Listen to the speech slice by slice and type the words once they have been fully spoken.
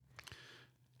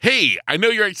Hey, I know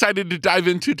you're excited to dive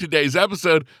into today's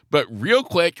episode, but real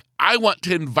quick, I want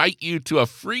to invite you to a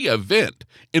free event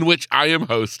in which I am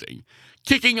hosting.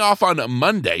 Kicking off on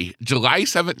Monday, July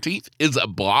 17th, is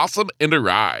Blossom and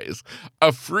Arise,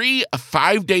 a free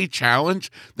 5-day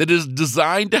challenge that is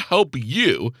designed to help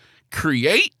you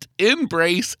create,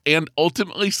 embrace, and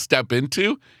ultimately step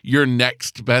into your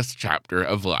next best chapter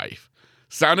of life.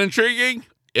 Sound intriguing?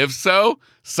 If so,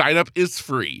 sign up is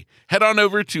free. Head on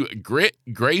over to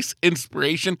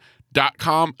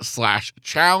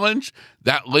gritgraceinspiration.com/challenge.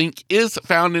 That link is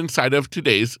found inside of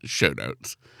today's show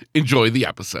notes. Enjoy the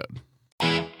episode.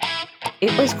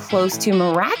 It was close to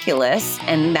miraculous,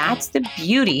 and that's the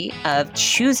beauty of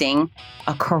choosing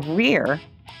a career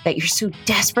that you're so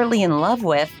desperately in love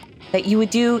with that you would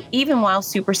do even while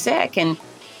super sick. And,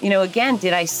 again,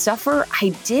 did I suffer? I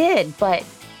did, but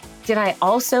did I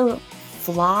also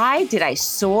fly? Did I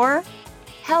soar?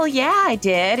 Hell yeah, I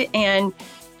did. And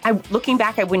looking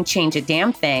back, I wouldn't change a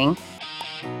damn thing.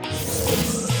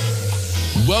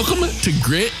 Welcome to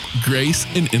Grit, Grace,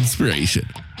 and Inspiration.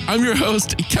 I'm your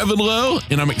host, Kevin Lowe,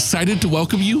 and I'm excited to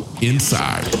welcome you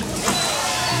inside.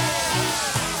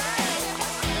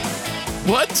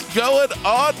 What's going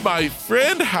on, my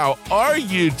friend? How are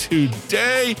you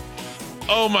today?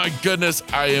 Oh my goodness,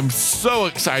 I am so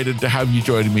excited to have you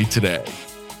joining me today.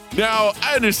 Now,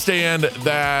 I understand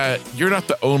that you're not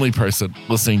the only person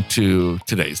listening to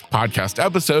today's podcast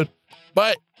episode,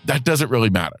 but that doesn't really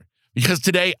matter because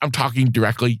today I'm talking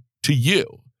directly to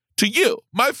you,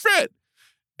 my friend.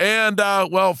 And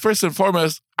first and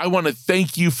foremost, I want to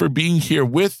thank you for being here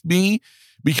with me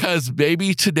because,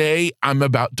 baby, today I'm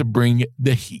about to bring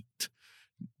the heat.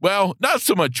 Well, not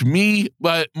so much me,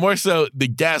 but more so the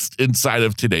guest inside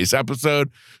of today's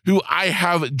episode, who I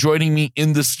have joining me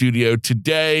in the studio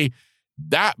today,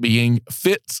 that being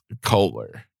Fitz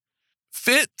Koehler.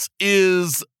 Fitz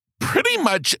is pretty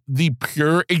much the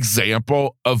pure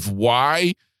example of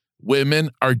why women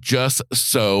are just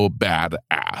so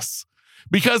badass.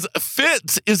 Because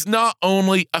Fitz is not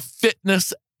only a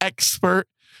fitness expert,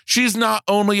 she's not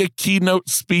only a keynote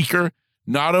speaker,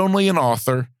 not only an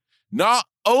author, not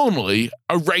only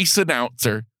a race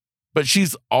announcer, but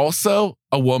she's also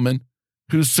a woman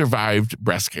who survived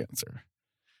breast cancer.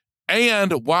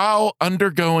 And while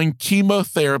undergoing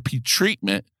chemotherapy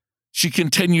treatment, she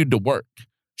continued to work.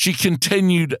 She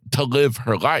continued to live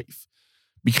her life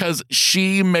because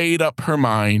she made up her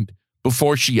mind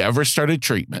before she ever started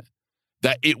treatment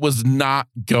that it was not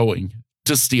going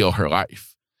to steal her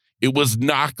life. It was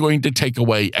not going to take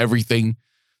away everything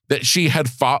that she had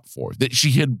fought for, that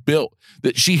she had built,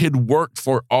 that she had worked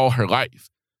for all her life.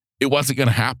 It wasn't going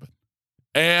to happen.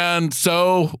 And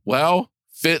so,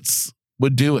 Fitz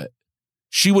would do it.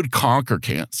 She would conquer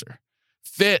cancer.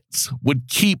 Fitz would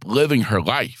keep living her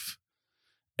life.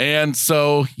 And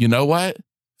so, you know what?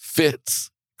 Fitz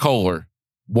Koehler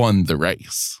won the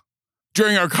race.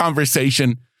 During our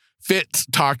conversation, Fitz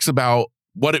talks about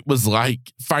what it was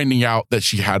like finding out that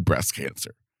she had breast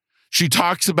cancer. She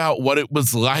talks about what it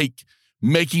was like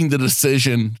making the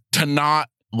decision to not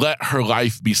let her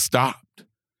life be stopped.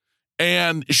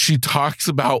 And she talks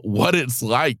about what it's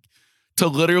like to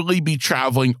literally be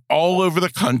traveling all over the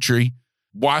country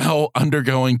while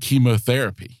undergoing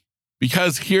chemotherapy.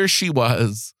 Because here she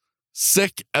was,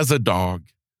 sick as a dog,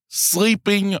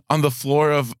 sleeping on the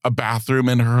floor of a bathroom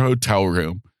in her hotel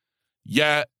room,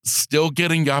 yet still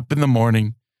getting up in the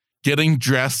morning, getting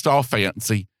dressed all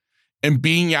fancy, and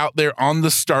being out there on the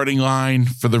starting line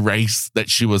for the race that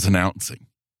she was announcing.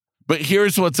 But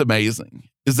here's what's amazing,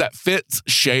 is that Fitz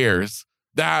shares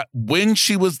that when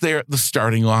she was there at the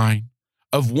starting line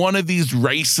of one of these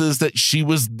races that she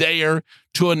was there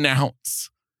to announce,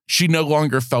 she no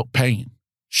longer felt pain.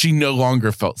 She no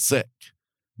longer felt sick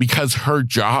because her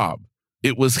job,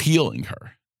 it was healing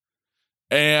her.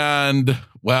 And,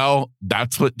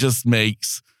 that's what just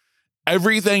makes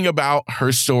everything about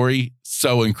her story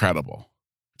so incredible.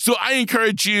 So I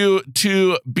encourage you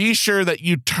to be sure that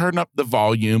you turn up the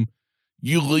volume,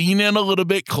 you lean in a little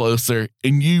bit closer,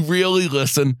 and you really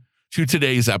listen to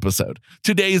today's episode,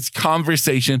 today's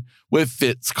conversation with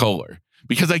Fitz Koehler,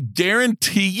 because I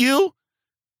guarantee you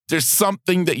there's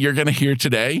something that you're going to hear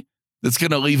today that's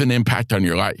going to leave an impact on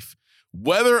your life.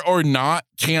 Whether or not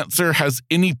cancer has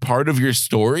any part of your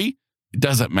story, it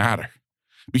doesn't matter.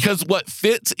 Because what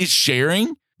Fitz is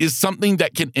sharing is something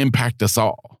that can impact us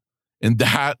all. And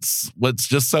that's what's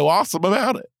just so awesome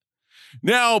about it.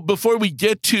 Now, before we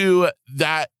get to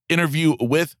that interview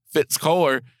with Fitz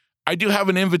Koehler, I do have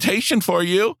an invitation for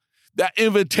you. That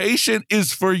invitation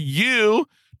is for you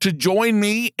to join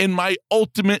me in my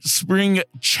Ultimate Spring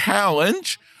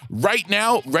Challenge, Right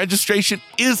now, registration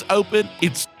is open.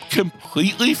 It's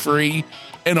completely free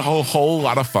and a whole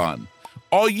lot of fun.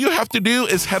 All you have to do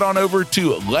is head on over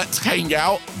to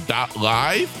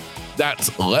letshangout.live. That's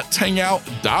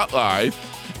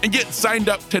letshangout.live and get signed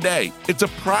up today. It's a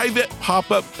private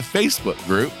pop-up Facebook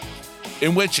group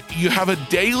in which you have a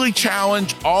daily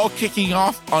challenge all kicking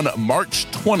off on March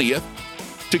 20th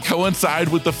to coincide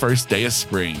with the first day of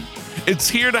spring. It's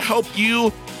here to help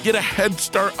you get a head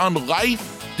start on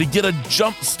life, to get a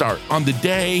jump start on the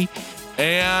day,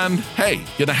 and hey,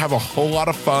 gonna have a whole lot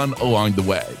of fun along the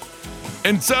way.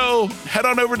 And so head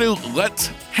on over to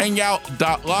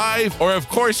letshangout.live, or of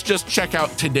course, just check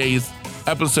out today's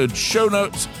episode show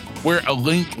notes where a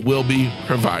link will be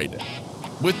provided.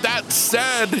 With that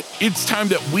said, it's time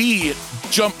that we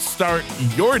jumpstart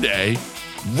your day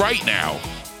right now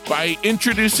by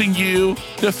introducing you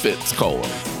to Fitz Koehler.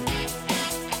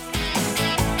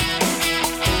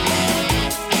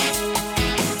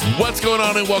 What's going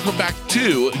on, and welcome back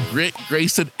to Grit,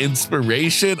 Grace, and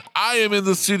Inspiration. I am in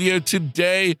the studio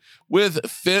today with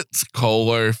Fitz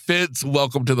Koehler. Fitz,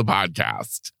 welcome to the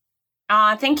podcast.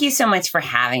 Thank you so much for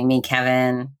having me,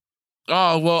 Kevin.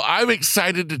 Oh, well, I'm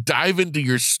excited to dive into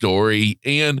your story,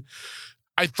 and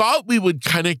I thought we would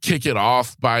kind of kick it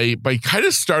off by kind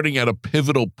of starting at a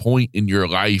pivotal point in your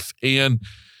life, and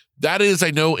that is, I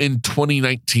know in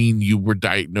 2019 you were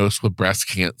diagnosed with breast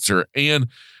cancer, and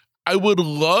I would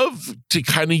love to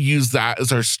kind of use that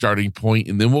as our starting point,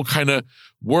 and then we'll kind of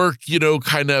work,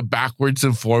 kind of backwards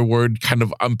and forward, kind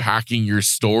of unpacking your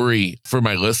story for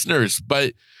my listeners.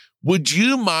 But would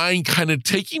you mind kind of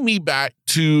taking me back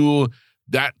to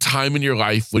that time in your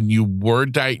life when you were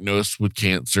diagnosed with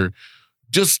cancer,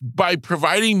 just by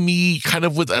providing me kind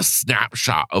of with a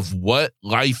snapshot of what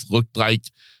life looked like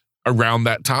around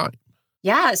that time?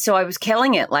 Yeah, so I was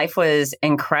killing it. Life was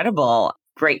incredible.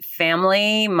 Great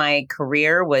family. My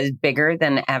career was bigger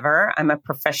than ever. I'm a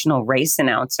professional race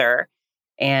announcer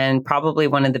and probably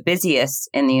one of the busiest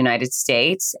in the United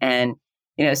States. And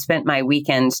spent my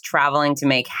weekends traveling to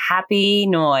make happy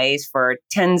noise for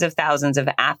tens of thousands of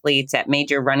athletes at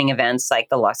major running events like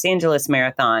the Los Angeles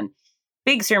Marathon,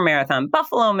 Big Sur Marathon,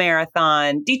 Buffalo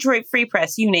Marathon, Detroit Free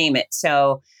Press, you name it.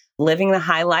 So living the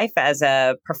high life as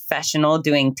a professional,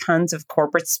 doing tons of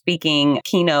corporate speaking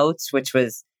keynotes, which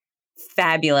was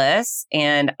fabulous.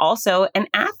 And also an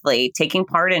athlete, taking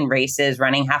part in races,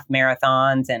 running half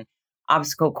marathons and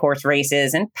obstacle course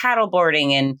races and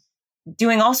paddleboarding and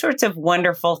doing all sorts of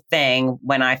wonderful thing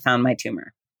when I found my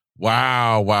tumor.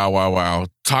 Wow.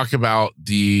 Talk about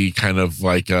the kind of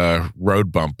like a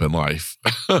road bump in life.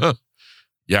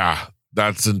 Yeah,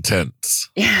 that's intense.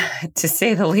 Yeah, to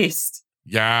say the least.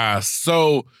 Yeah.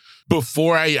 So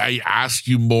before I ask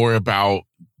you more about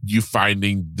you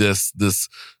finding this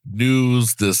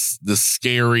news, this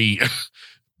scary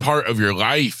part of your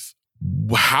life,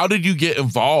 how did you get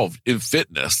involved in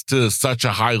fitness to such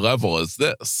a high level as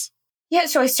this? Yeah,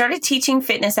 so I started teaching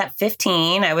fitness at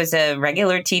 15. I was a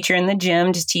regular teacher in the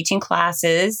gym, just teaching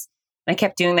classes. I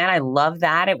kept doing that. I loved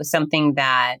that. It was something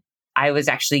that I was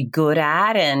actually good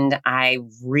at and I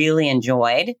really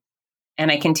enjoyed.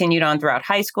 And I continued on throughout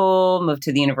high school, moved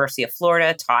to the University of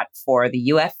Florida, taught for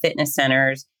the UF fitness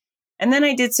centers. And then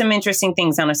I did some interesting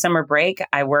things on a summer break.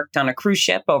 I worked on a cruise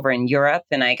ship over in Europe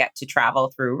and I got to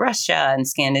travel through Russia and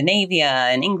Scandinavia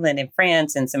and England and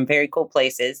France and some very cool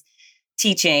places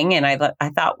teaching. And I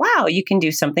thought, wow, you can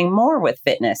do something more with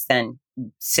fitness than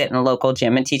sit in a local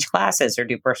gym and teach classes or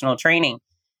do personal training.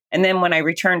 And then when I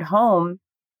returned home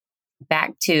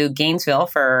back to Gainesville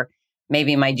for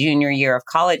maybe my junior year of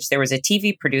college, there was a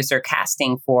TV producer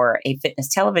casting for a fitness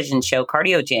television show,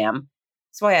 Cardio Jam.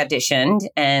 So I auditioned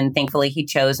and thankfully he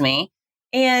chose me.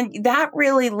 And that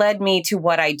really led me to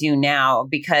what I do now,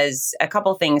 because a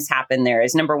couple things happened there.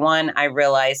 Is number one, I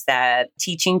realized that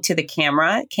teaching to the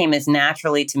camera came as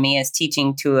naturally to me as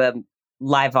teaching to a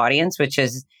live audience, which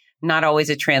is not always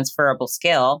a transferable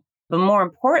skill. But more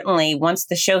importantly, once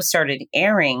the show started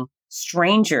airing,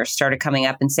 strangers started coming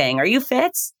up and saying, "Are you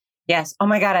Fitz?" "Yes." "Oh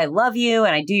my God, I love you.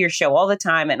 And I do your show all the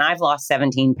time. And I've lost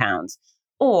 17 pounds.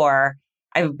 Or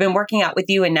I've been working out with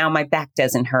you and now my back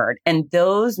doesn't hurt. And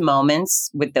those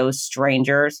moments with those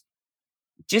strangers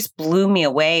just blew me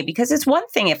away, because it's one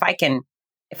thing if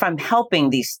I'm helping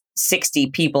these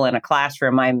 60 people in a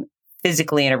classroom I'm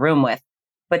physically in a room with,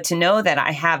 but to know that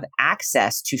I have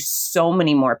access to so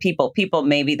many more people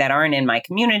maybe that aren't in my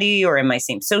community or in my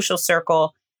same social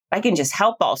circle, I can just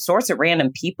help all sorts of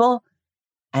random people.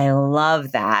 I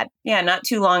love that. Yeah, not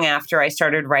too long after I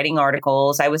started writing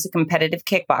articles, I was a competitive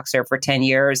kickboxer for 10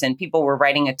 years and people were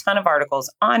writing a ton of articles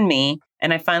on me.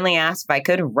 And I finally asked if I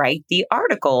could write the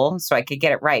article so I could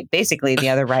get it right. Basically, the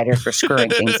other writers were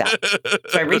screwing things up.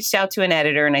 So I reached out to an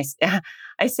editor and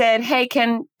I said, hey,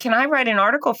 can I write an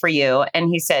article for you? And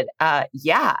he said,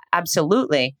 yeah,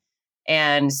 absolutely.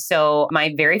 And so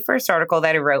my very first article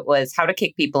that I wrote was How to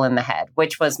Kick People in the Head,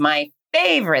 which was my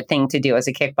favorite thing to do as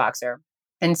a kickboxer.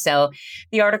 And so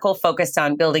the article focused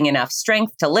on building enough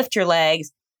strength to lift your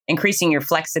legs, increasing your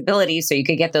flexibility so you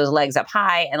could get those legs up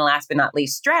high, and last but not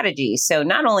least, strategy. So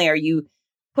not only are you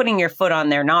putting your foot on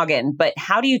their noggin, but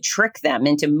how do you trick them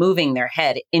into moving their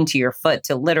head into your foot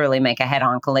to literally make a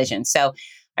head-on collision? So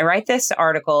I write this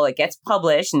article, it gets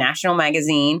published, national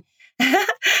magazine,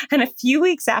 and a few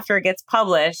weeks after it gets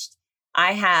published,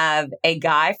 I have a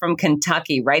guy from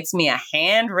Kentucky writes me a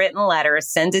handwritten letter,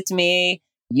 sends it to me,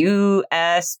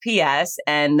 USPS,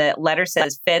 and the letter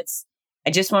says, Fitz,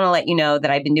 I just want to let you know that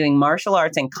I've been doing martial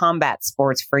arts and combat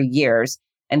sports for years.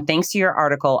 And thanks to your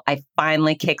article, I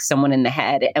finally kicked someone in the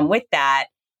head. And with that,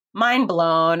 mind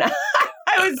blown. I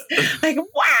was like,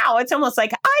 wow, it's almost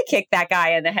like I kicked that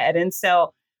guy in the head. And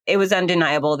so it was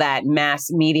undeniable that mass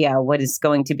media was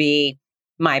going to be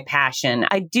my passion.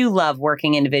 I do love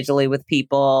working individually with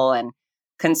people and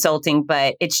consulting,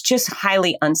 but it's just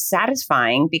highly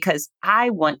unsatisfying because I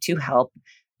want to help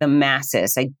the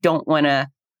masses. I don't want to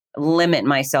limit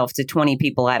myself to 20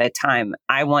 people at a time.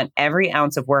 I want every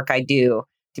ounce of work I do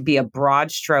to be a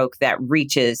broad stroke that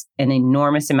reaches an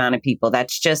enormous amount of people.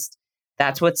 That's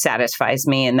what satisfies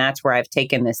me. And that's where I've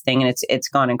taken this thing, and it's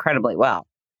gone incredibly well.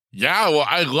 Yeah, well,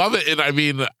 I love it. And I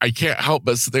mean, I can't help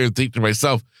but sit there and think to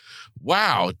myself,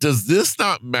 wow, does this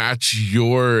not match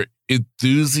your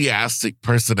enthusiastic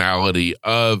personality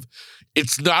of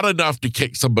it's not enough to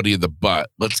kick somebody in the butt,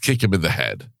 let's kick him in the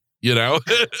head, you know?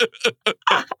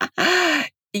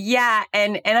 Yeah.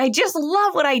 And I just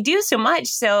love what I do so much.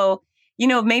 So,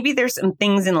 maybe there's some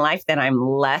things in life that I'm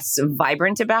less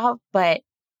vibrant about, but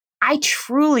I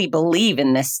truly believe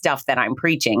in this stuff that I'm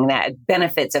preaching, that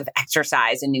benefits of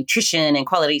exercise and nutrition and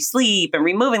quality sleep and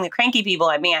removing the cranky people.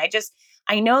 I mean,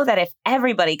 I know that if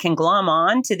everybody can glom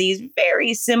on to these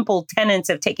very simple tenets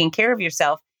of taking care of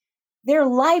yourself, their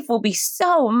life will be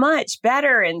so much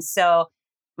better. And so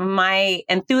my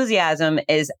enthusiasm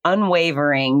is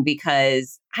unwavering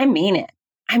because I mean it.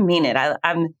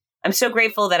 I'm so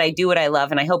grateful that I do what I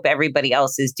love, and I hope everybody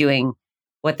else is doing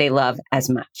what they love as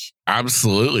much.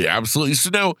 Absolutely. Absolutely. So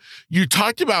now you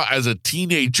talked about as a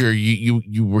teenager,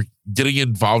 you were getting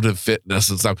involved in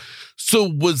fitness and stuff. So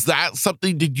was that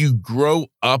something, did you grow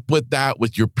up with that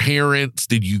with your parents?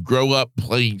 Did you grow up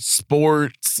playing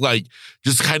sports? Like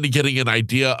just kind of getting an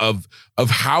idea of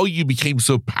how you became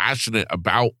so passionate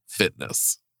about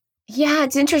fitness? Yeah,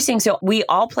 it's interesting. So we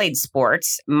all played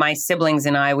sports. My siblings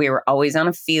and I, we were always on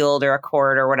a field or a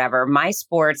court or whatever. My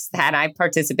sports that I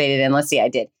participated in, let's see, I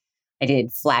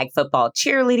did flag football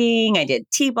cheerleading. I did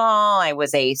t-ball. I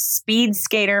was a speed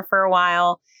skater for a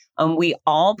while. We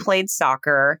all played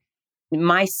soccer.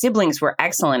 My siblings were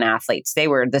excellent athletes. They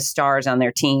were the stars on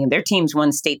their team. Their teams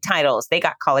won state titles. They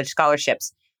got college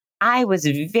scholarships. I was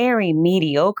very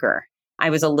mediocre. I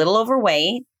was a little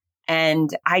overweight. And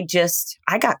I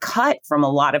got cut from a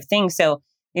lot of things. So,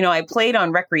 I played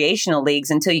on recreational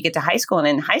leagues until you get to high school. And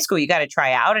in high school, you got to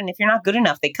try out. And if you're not good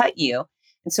enough, they cut you.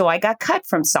 And so I got cut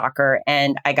from soccer,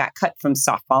 and I got cut from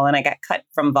softball, and I got cut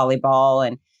from volleyball.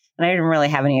 And I didn't really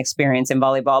have any experience in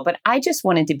volleyball, but I just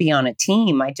wanted to be on a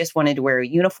team. I just wanted to wear a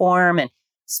uniform, and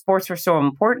sports were so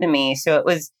important to me. So it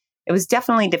was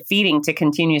definitely defeating to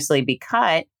continuously be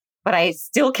cut. But I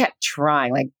still kept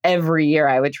trying. Like every year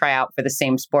I would try out for the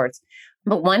same sports.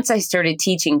 But once I started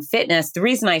teaching fitness, the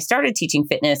reason I started teaching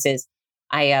fitness is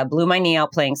I blew my knee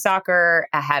out playing soccer.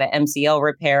 I had an MCL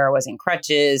repair, was in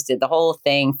crutches, did the whole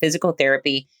thing, physical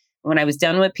therapy. When I was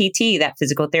done with PT, that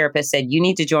physical therapist said, you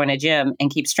need to join a gym and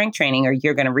keep strength training or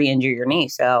you're going to re-injure your knee.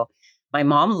 So my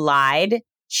mom lied.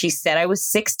 She said I was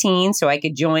 16 so I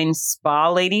could join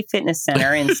Spa Lady Fitness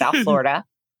Center in South Florida.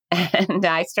 And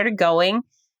I started going.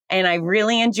 And I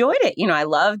really enjoyed it. I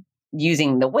loved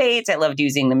using the weights. I loved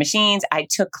using the machines. I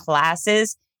took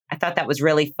classes. I thought that was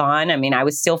really fun. I mean, I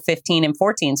was still 15 and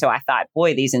 14. So I thought,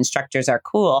 boy, these instructors are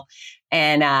cool.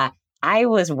 And I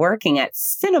was working at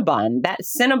Cinnabon. That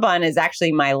Cinnabon is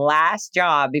actually my last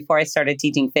job before I started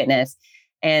teaching fitness.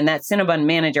 And that Cinnabon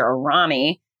manager,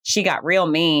 Ronnie, she got real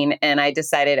mean. And I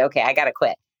decided, okay, I got to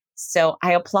quit. So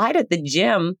I applied at the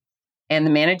gym. And the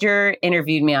manager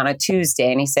interviewed me on a Tuesday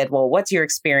and he said, well, what's your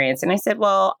experience? And I said,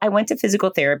 well, I went to physical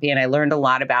therapy and I learned a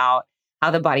lot about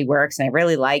how the body works and I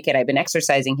really like it. I've been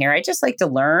exercising here. I just like to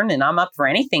learn and I'm up for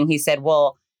anything. He said,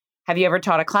 well, have you ever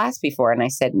taught a class before? And I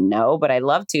said, no, but I'd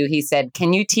love to. He said,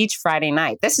 can you teach Friday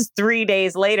night? This is 3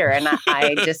 days later. And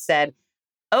I just said,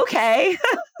 okay.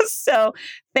 So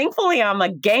thankfully I'm a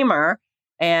gamer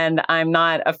and I'm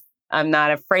not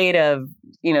afraid of,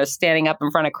 standing up in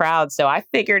front of crowds. So I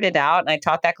figured it out and I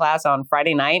taught that class on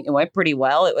Friday night. It went pretty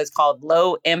well. It was called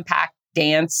Low Impact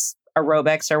Dance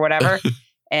Aerobics or whatever.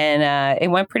 And it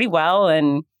went pretty well.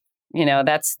 And,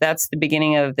 that's the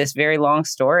beginning of this very long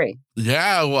story.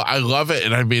 Yeah, well, I love it.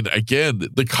 And I mean, again,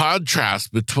 the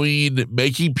contrast between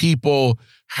making people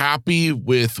happy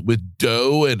with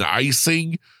dough and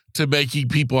icing to making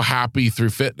people happy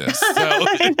through fitness. So.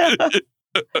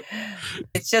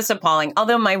 It's just appalling.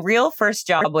 Although my real first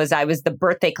job was I was the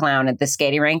birthday clown at the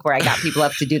skating rink where I got people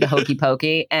up to do the hokey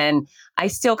pokey. And I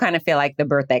still kind of feel like the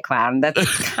birthday clown. That's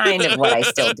kind of what I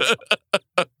still do.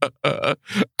 I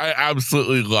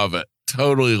absolutely love it.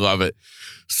 Totally love it.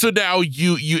 So now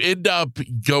you end up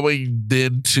going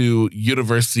then to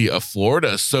University of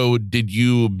Florida. So did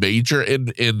you major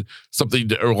in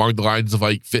something along the lines of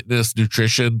like fitness,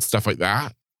 nutrition, stuff like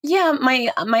that? Yeah,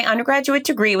 my undergraduate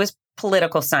degree was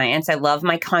political science. I love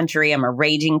my country. I'm a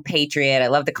raging patriot. I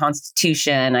love the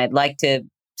Constitution. I'd like to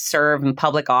serve in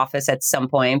public office at some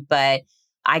point, but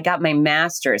I got my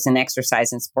master's in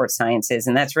exercise and sports sciences.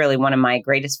 And that's really one of my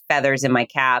greatest feathers in my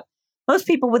cap. Most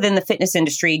people within the fitness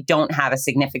industry don't have a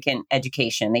significant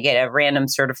education. They get a random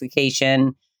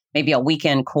certification, maybe a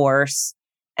weekend course,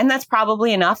 and that's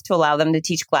probably enough to allow them to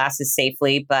teach classes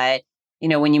safely. But,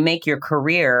 when you make your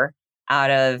career out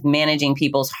of managing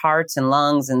people's hearts and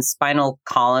lungs and spinal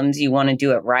columns, you want to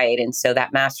do it right. And so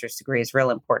that master's degree is real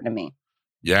important to me.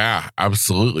 Yeah,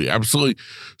 absolutely. Absolutely.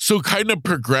 So kind of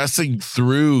progressing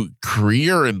through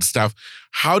career and stuff,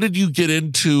 how did you get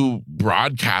into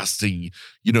broadcasting,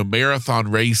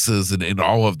 marathon races and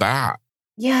all of that?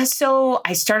 Yeah, so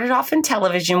I started off in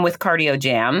television with Cardio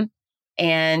Jam.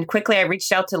 And quickly I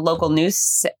reached out to the local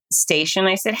news station.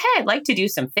 I said, hey, I'd like to do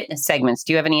some fitness segments.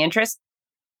 Do you have any interest?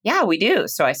 Yeah, we do.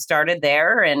 So I started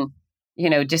there and,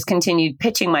 just continued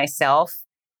pitching myself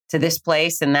to this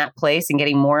place and that place and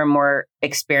getting more and more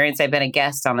experience. I've been a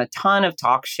guest on a ton of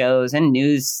talk shows and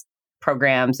news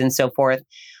programs and so forth.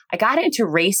 I got into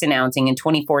race announcing in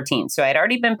 2014. So I'd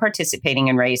already been participating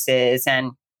in races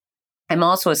and I'm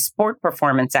also a sport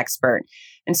performance expert.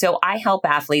 And so I help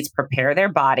athletes prepare their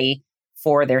body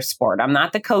for their sport. I'm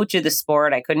not the coach of the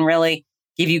sport. I couldn't really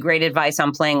give you great advice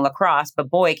on playing lacrosse,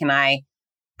 but boy, can I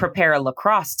prepare a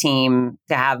lacrosse team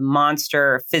to have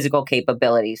monster physical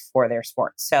capabilities for their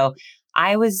sport. So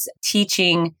I was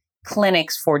teaching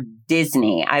clinics for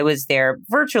Disney. I was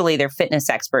virtually their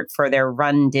fitness expert for their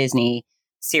Run Disney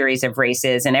series of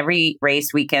races. And every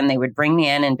race weekend, they would bring me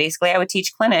in and basically I would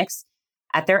teach clinics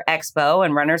at their expo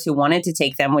and runners who wanted to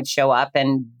take them would show up.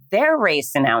 And their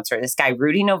race announcer, this guy,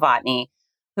 Rudy Novotny,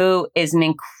 who is an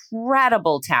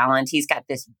incredible talent. He's got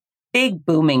this big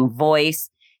booming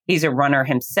voice. He's a runner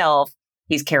himself.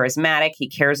 He's charismatic. He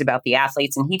cares about the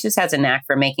athletes, and he just has a knack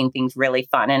for making things really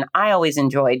fun. And I always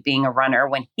enjoyed being a runner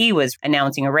when he was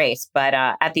announcing a race. But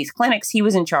at these clinics, he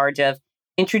was in charge of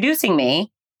introducing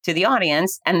me to the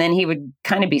audience, and then he would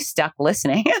kind of be stuck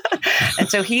listening. And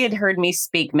so he had heard me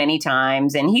speak many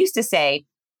times, and he used to say,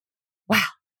 wow,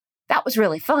 that was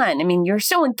really fun. I mean, you're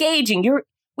so engaging.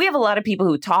 We have a lot of people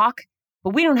who talk,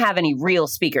 but we don't have any real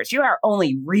speakers. You're our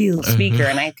only real speaker.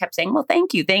 And I kept saying, well,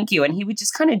 thank you. And he would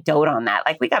just kind of dote on that.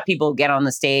 Like we got people who get on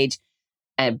the stage,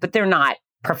 but they're not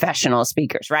professional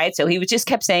speakers, right? So he was just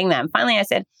kept saying that. And finally I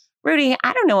said, Rudy,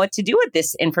 I don't know what to do with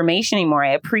this information anymore.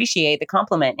 I appreciate the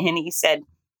compliment. And he said,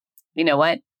 you know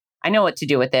what? I know what to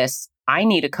do with this. I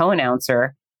need a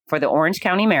co-announcer for the Orange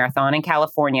County Marathon in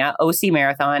California, OC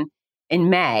Marathon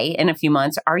in May in a few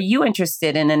months. Are you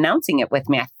interested in announcing it with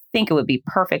me? I think it would be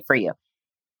perfect for you.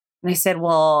 And I said,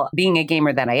 well, being a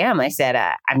gamer that I am, I said,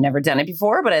 I've never done it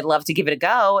before, but I'd love to give it a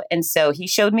go. And so he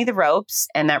showed me the ropes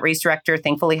and that race director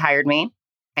thankfully hired me.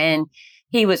 And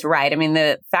he was right. I mean,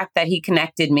 the fact that he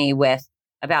connected me with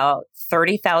about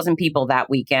 30,000 people that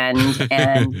weekend.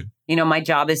 And, my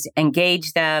job is to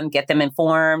engage them, get them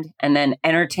informed, and then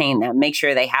entertain them, make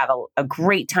sure they have a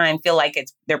great time, feel like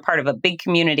they're part of a big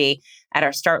community at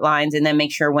our start lines. And then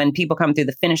make sure when people come through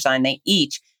the finish line,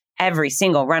 every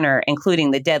single runner,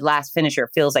 including the dead last finisher,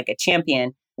 feels like a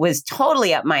champion, was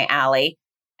totally up my alley.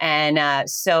 And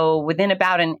so within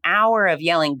about an hour of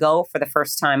yelling go for the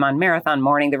first time on marathon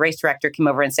morning, the race director came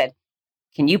over and said,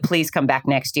 can you please come back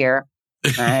next year?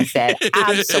 And I said,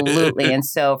 absolutely. And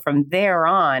so from there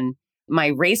on, my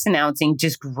race announcing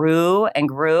just grew and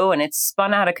grew, and it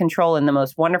spun out of control in the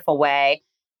most wonderful way.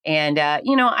 And,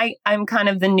 I'm kind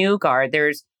of the new guard.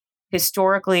 There's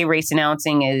historically, race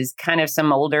announcing is kind of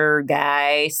some older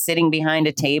guy sitting behind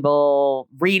a table,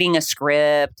 reading a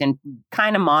script and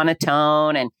kind of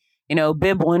monotone and,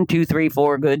 bib 1, 2, 3,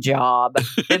 4, good job.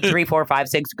 Bib 3, 4, 5,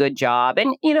 6, good job.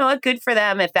 And, good for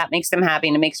them if that makes them happy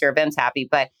and it makes their events happy.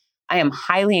 But I am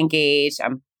highly engaged.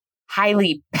 I'm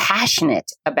highly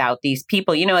passionate about these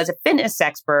people. As a fitness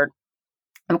expert,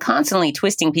 I'm constantly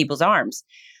twisting people's arms.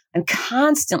 I'm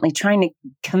constantly trying to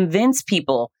convince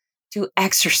people to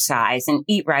exercise and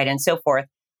eat right and so forth.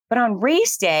 But on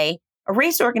race day, a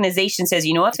race organization says,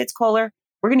 what, Fitz Koehler,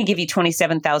 we're going to give you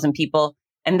 27,000 people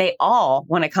and they all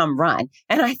want to come run.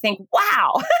 And I think,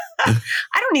 wow, I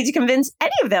don't need to convince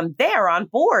any of them. They're on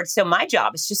board. So my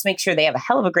job is just make sure they have a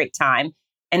hell of a great time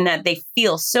and that they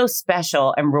feel so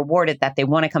special and rewarded that they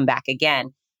want to come back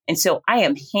again. And so I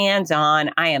am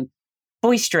hands-on. I am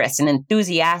boisterous and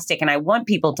enthusiastic. And I want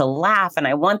people to laugh and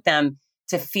I want them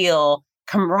to feel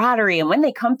camaraderie. And when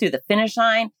they come through the finish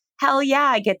line, hell yeah,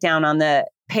 I get down on the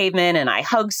pavement and I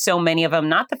hug so many of them,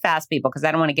 not the fast people because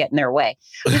I don't want to get in their way.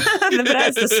 But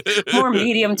as the more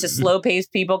medium to slow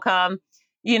paced people come,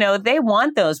 they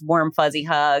want those warm, fuzzy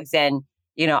hugs. And,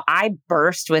 I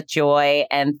burst with joy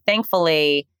and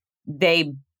thankfully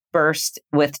they burst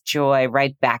with joy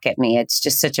right back at me. It's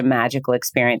just such a magical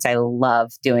experience. I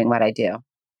love doing what I do.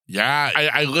 Yeah,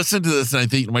 I listen to this and I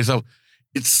think to myself,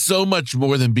 it's so much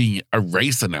more than being a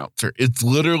race announcer. It's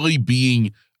literally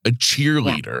being a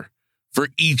cheerleader for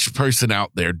each person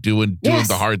out there doing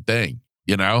the hard thing.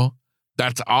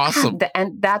 That's awesome.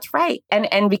 And that's right.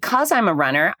 And because I'm a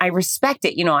runner, I respect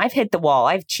it. I've hit the wall.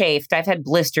 I've chafed. I've had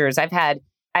blisters. I've had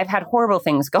horrible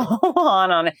things go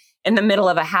on in the middle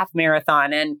of a half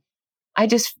marathon. And I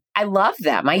love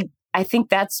them. I think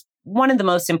that's one of the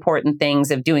most important things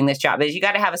of doing this job is you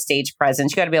got to have a stage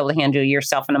presence. You got to be able to handle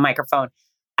yourself in a microphone.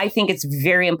 I think it's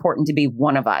very important to be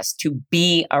one of us, to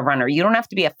be a runner. You don't have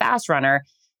to be a fast runner,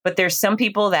 but there's some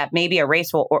people that maybe a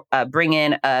race will bring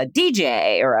in a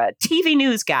DJ or a TV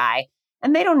news guy,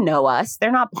 and they don't know us.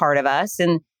 They're not part of us.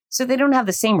 And so they don't have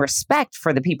the same respect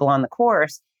for the people on the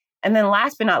course. And then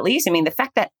last but not least, the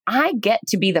fact that I get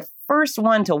to be the first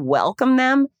one to welcome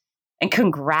them and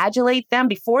congratulate them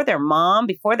before their mom,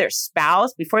 before their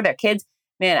spouse, before their kids,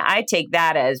 man, I take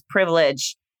that as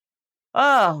privilege.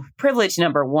 Oh, privilege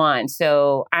number one.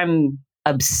 So I'm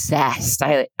obsessed.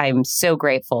 I'm so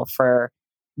grateful for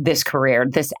this career,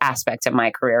 this aspect of my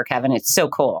career, Kevin. It's so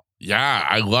cool. Yeah,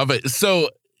 I love it. So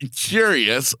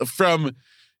curious from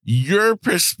your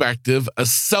perspective, a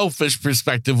selfish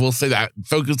perspective, we'll say that,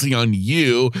 focusing on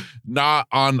you, not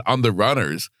on the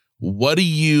runners. What do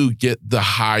you get the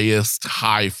highest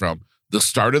high from? The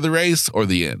start of the race or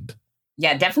the end?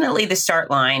 Yeah, definitely the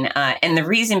start line. And the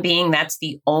reason being that's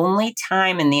the only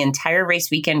time in the entire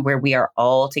race weekend where we are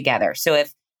all together. So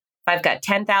if I've got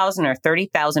 10,000 or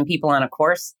 30,000 people on a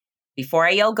course, before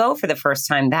I yell go for the first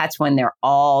time, that's when they're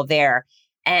all there.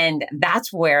 And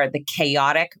that's where the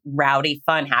chaotic, rowdy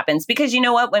fun happens. Because you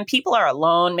know what? When people are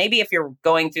alone, maybe if you're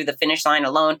going through the finish line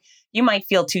alone, you might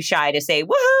feel too shy to say,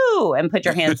 woohoo, and put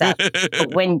your hands up.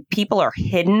 But when people are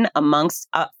hidden amongst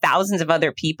thousands of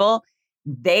other people,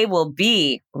 they will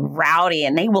be rowdy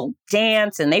and they will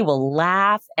dance and they will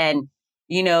laugh. And,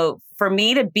 for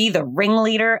me to be the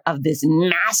ringleader of this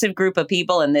massive group of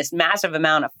people and this massive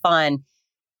amount of fun,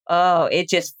 oh, it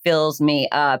just fills me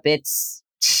up. It's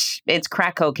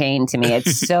crack cocaine to me.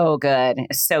 It's so good.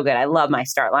 It's so good. I love my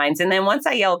start lines. And then once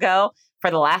I yell go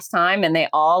for the last time and they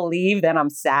all leave, then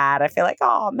I'm sad. I feel like,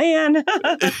 oh man,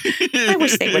 I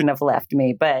wish they wouldn't have left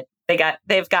me, but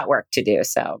they've got work to do.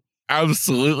 So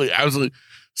absolutely. Absolutely.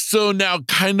 So now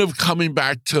kind of coming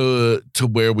back to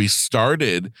where we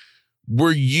started,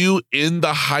 were you in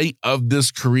the height of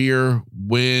this career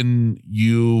when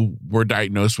you were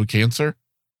diagnosed with cancer?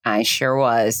 I sure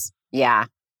was. Yeah.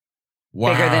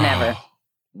 Wow. Bigger than ever.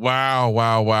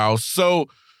 Wow. So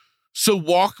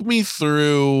walk me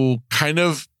through kind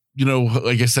of,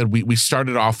 like I said, we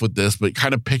started off with this, but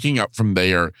kind of picking up from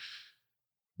there.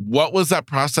 What was that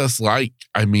process like?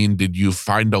 Did you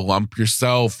find a lump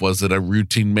yourself? Was it a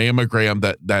routine mammogram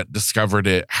that discovered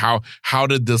it? How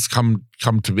did this come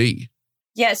to be?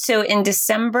 Yeah. So in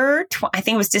December, I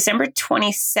think it was December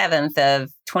 27th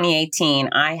of 2018,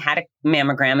 I had a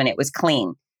mammogram and it was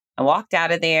clean. I walked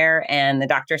out of there and the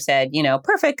doctor said,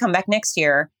 perfect, come back next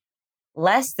year.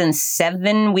 Less than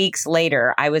 7 weeks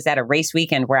later, I was at a race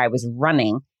weekend where I was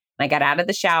running. I got out of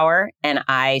the shower and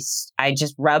I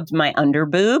just rubbed my under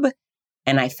boob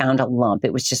and I found a lump.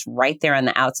 It was just right there on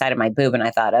the outside of my boob. And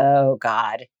I thought, oh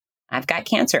God, I've got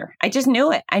cancer. I just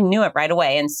knew it. I knew it right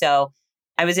away. And so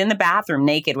I was in the bathroom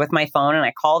naked with my phone and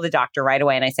I called the doctor right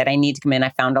away and I said, I need to come in. I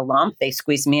found a lump. They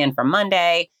squeezed me in for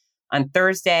Monday. On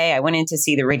Thursday, I went in to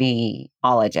see the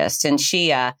radiologist and she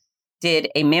did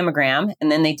a mammogram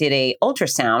and then they did a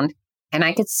ultrasound and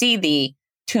I could see the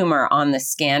tumor on the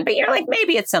scan, but you're like,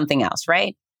 maybe it's something else,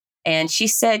 right? And she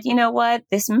said, you know what?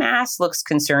 This mass looks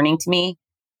concerning to me,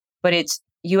 but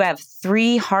you have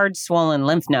 3 hard swollen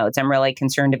lymph nodes I'm really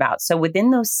concerned about. So within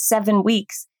those 7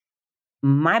 weeks,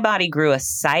 my body grew a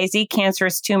sizey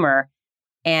cancerous tumor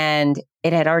and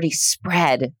it had already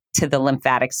spread to the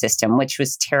lymphatic system, which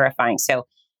was terrifying. So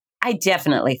I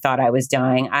definitely thought I was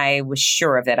dying. I was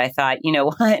sure of it. I thought, you know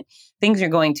what? Things are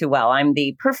going too well. I'm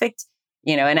the perfect,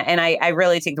 and I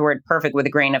really take the word perfect with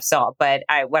a grain of salt. But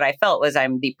what I felt was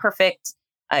I'm the perfect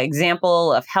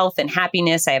example of health and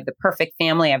happiness. I have the perfect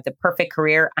family. I have the perfect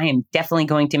career. I am definitely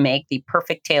going to make the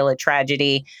perfect tale of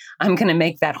tragedy. I'm going to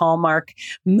make that Hallmark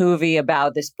movie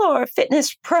about this poor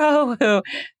fitness pro who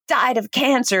died of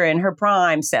cancer in her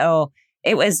prime. So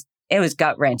it was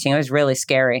gut wrenching. It was really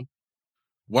scary.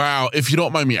 Wow. If you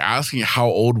don't mind me asking, how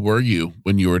old were you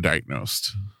when you were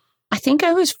diagnosed? I think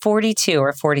I was 42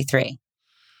 or 43.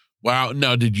 Wow.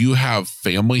 Now, did you have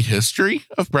family history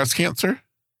of breast cancer?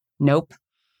 Nope.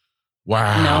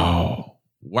 Wow. No.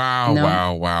 Wow.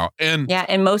 No. Wow. And yeah,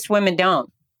 and most women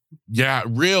don't. Yeah,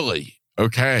 really?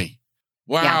 Okay.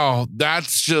 Wow, yeah.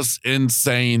 That's just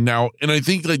insane. Now, and I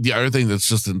think like the other thing that's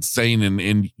just insane,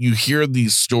 and you hear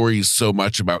these stories so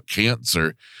much about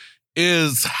cancer,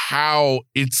 is how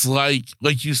it's like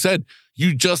you said,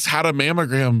 you just had a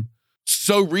mammogram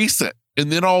so recent,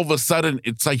 and then all of a sudden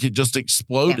it's like it just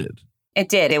exploded. Yeah, it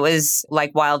did. It was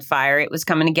like wildfire. It was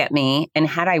coming to get me. And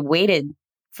had I waited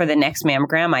for the next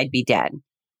mammogram, I'd be dead.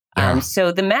 Yeah.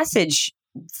 So the message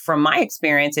from my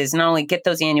experience is not only get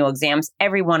those annual exams,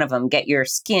 every one of them, get your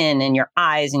skin and your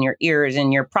eyes and your ears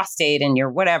and your prostate and your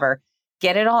whatever,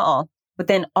 get it all, but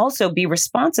then also be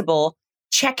responsible.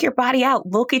 Check your body out.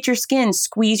 Look at your skin,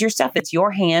 squeeze your stuff. It's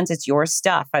your hands. It's your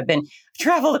stuff. I've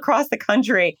traveled across the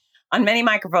country on many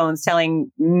microphones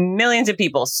telling millions of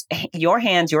people, your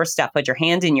hands, your stuff, put your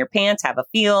hands in your pants, have a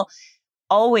feel,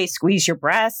 always squeeze your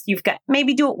breasts. You've got,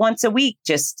 maybe do it once a week,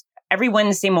 just every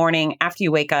Wednesday morning after you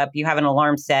wake up, you have an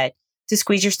alarm set to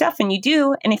squeeze your stuff, and you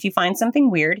do. And if you find something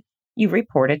weird, you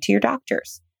report it to your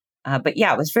doctors. But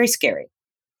yeah, it was very scary.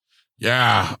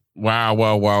 Yeah.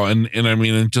 Wow. And I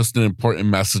mean, and just an important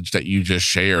message that you just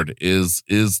shared is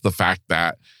the fact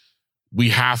that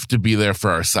we have to be there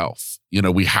for ourselves.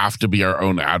 We have to be our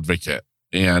own advocate.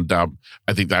 And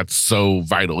I think that's so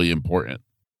vitally important.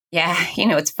 Yeah.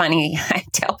 It's funny. I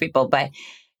tell people, but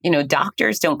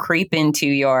doctors don't creep into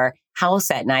your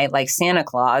house at night like Santa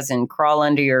Claus and crawl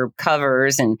under your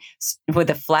covers and with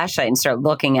a flashlight and start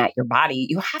looking at your body.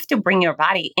 You have to bring your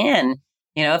body in.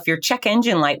 If your check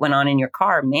engine light went on in your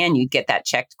car, man, you'd get that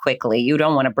checked quickly. You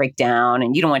don't want to break down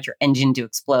and you don't want your engine to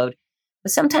explode.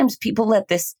 But sometimes people let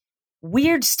this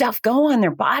weird stuff go on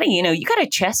their body. You got a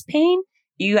chest pain.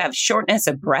 You have shortness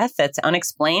of breath that's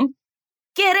unexplained.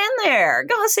 Get in there.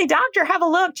 Go say, doctor, have a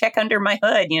look. Check under my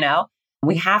hood,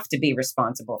 We have to be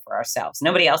responsible for ourselves.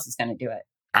 Nobody else is going to do it.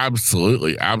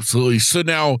 Absolutely. So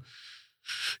now,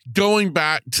 going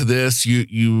back to this,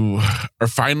 you are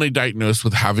finally diagnosed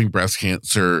with having breast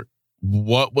cancer.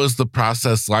 What was the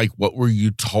process like? What were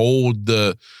you told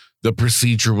the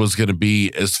procedure was going to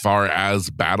be as far as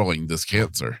battling this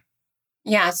cancer?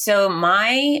 Yeah, so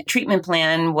my treatment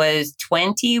plan was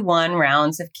 21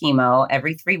 rounds of chemo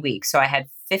every 3 weeks. So I had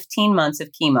 15 months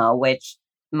of chemo, which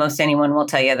most anyone will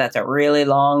tell you that's a really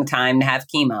long time to have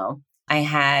chemo. I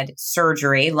had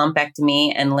surgery,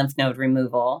 lumpectomy, and lymph node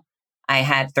removal. I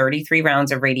had 33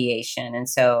 rounds of radiation. And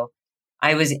so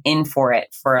I was in for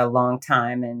it for a long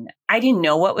time. And I didn't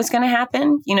know what was going to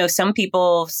happen. Some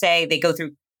people say they go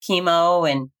through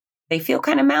chemo and they feel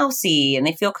kind of mousy and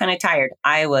they feel kind of tired.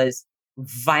 I was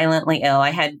violently ill. I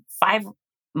had 5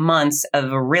 months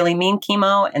of a really mean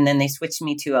chemo, and then they switched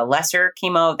me to a lesser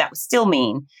chemo that was still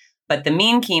mean. But the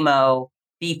mean chemo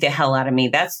beat the hell out of me.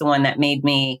 That's the one that made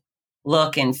me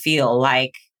look and feel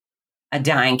like a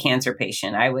dying cancer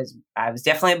patient. I was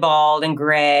definitely bald and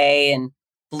gray and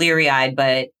bleary-eyed,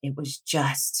 but it was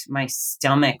just, my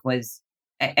stomach was,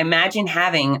 imagine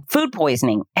having food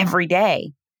poisoning every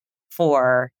day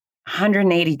for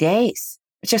 180 days.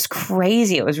 It's just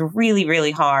crazy. It was really,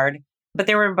 really hard. But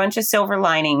there were a bunch of silver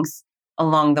linings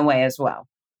along the way as well.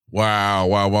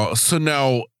 Wow. So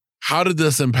now, how did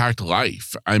this impact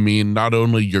life? I mean, not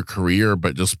only your career,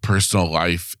 but just personal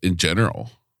life in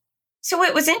general. So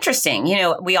it was interesting.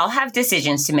 We all have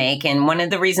decisions to make. And one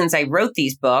of the reasons I wrote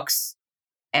these books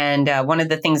And one of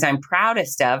the things I'm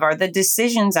proudest of are the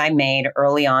decisions I made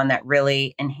early on that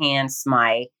really enhanced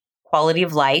my quality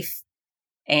of life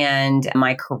and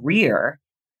my career.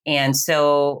 And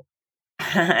so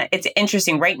it's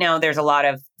interesting. Right now, there's a lot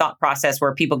of thought process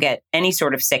where people get any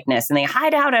sort of sickness and they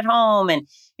hide out at home. And,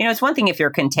 it's one thing if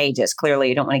you're contagious. Clearly,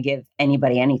 you don't want to give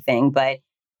anybody anything, but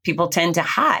people tend to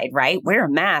hide, right? Wear a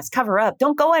mask, cover up,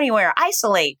 don't go anywhere,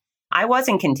 isolate. I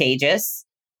wasn't contagious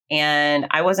and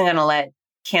I wasn't going to let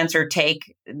cancer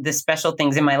take the special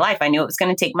things in my life. I knew it was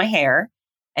going to take my hair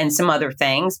and some other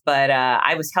things, but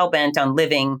I was hell-bent on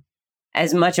living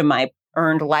as much of my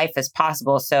earned life as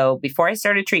possible. So before I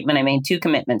started treatment, I made 2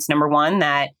 commitments. Number one,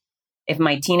 that if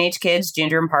my teenage kids,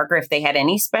 Ginger and Parker, if they had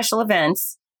any special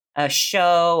events, a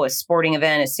show, a sporting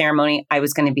event, a ceremony, I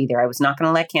was going to be there. I was not going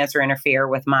to let cancer interfere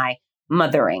with my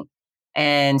mothering.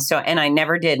 And I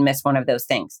never did miss one of those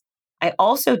things. I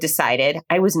also decided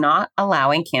I was not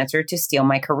allowing cancer to steal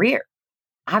my career.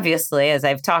 Obviously, as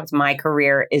I've talked, my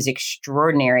career is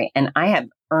extraordinary and I have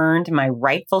earned my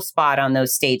rightful spot on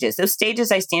those stages. Those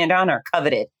stages I stand on are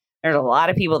coveted. There's a lot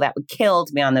of people that would kill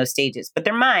to be on those stages, but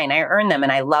they're mine. I earned them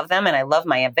and I love them and I love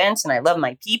my events and I love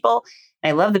my people. And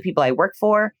I love the people I work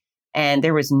for. And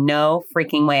there was no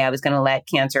freaking way I was going to let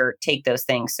cancer take those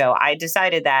things. So I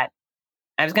decided that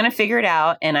I was going to figure it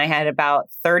out. And I had about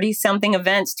 30 something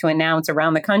events to announce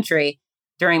around the country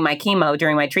during my chemo,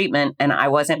 during my treatment, and I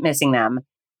wasn't missing them.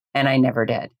 And I never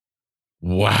did.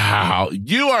 Wow.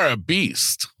 You are a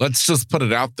beast. Let's just put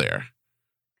it out there.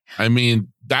 I mean,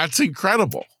 that's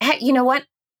incredible. Hey, you know what?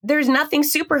 There's nothing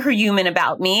superhuman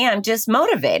about me. I'm just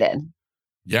motivated.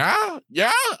 Yeah.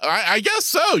 I guess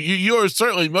so. You are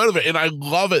certainly motivated. And I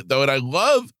love it, though. And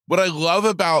what I love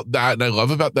about that, and I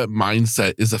love about that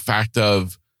mindset is the fact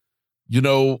of,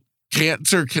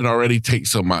 cancer can already take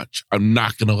so much. I'm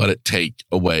not going to let it take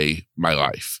away my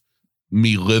life,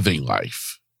 me living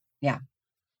life.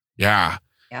 Yeah.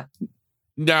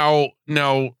 Now,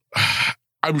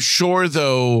 I'm sure,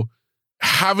 though,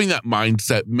 having that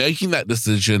mindset, making that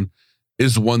decision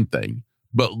is one thing,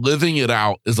 but living it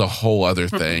out is a whole other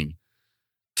thing.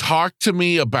 Talk to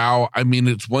me about,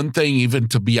 it's one thing even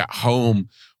to be at home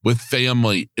with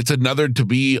family. It's another to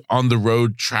be on the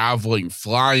road, traveling,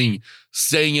 flying,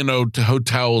 staying, to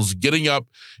hotels, getting up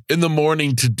in the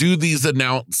morning to do these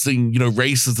announcing,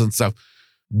 races and stuff.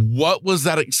 What was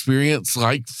that experience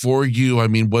like for you?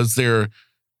 Was there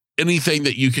anything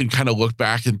that you can kind of look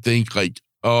back and think like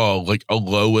a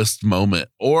lowest moment,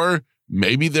 or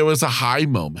maybe there was a high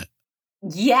moment?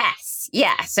 Yes.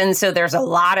 And so there's a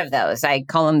lot of those. I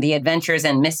call them the adventures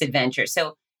and misadventures.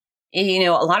 So, a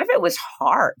lot of it was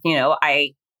hard.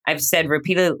 I've said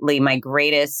repeatedly, my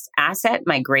greatest asset,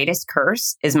 my greatest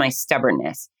curse is my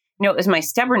stubbornness. It was my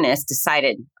stubbornness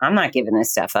decided I'm not giving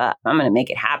this stuff up. I'm going to make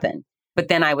it happen. But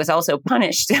then I was also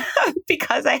punished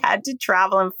because I had to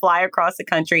travel and fly across the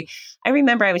country. I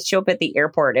remember I would show up at the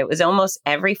airport. It was almost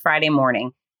every Friday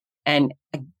morning. And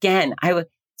again,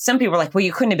 some people were like, well,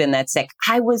 you couldn't have been that sick.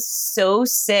 I was so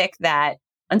sick that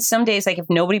on some days, like if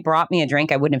nobody brought me a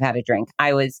drink, I wouldn't have had a drink.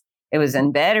 It was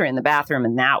in bed or in the bathroom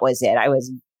and that was it. I was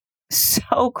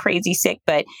so crazy sick,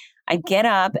 but I'd get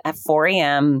up at 4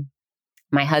 a.m.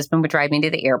 My husband would drive me to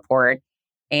the airport.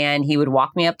 And he would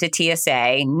walk me up to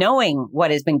TSA, knowing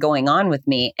what has been going on with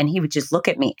me. And he would just look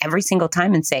at me every single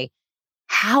time and say,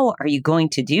 how are you going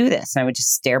to do this? And I would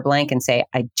just stare blank and say,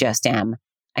 I just am.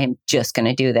 I am just going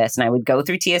to do this. And I would go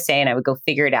through TSA and I would go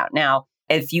figure it out. Now,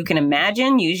 if you can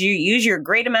imagine, use your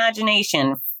great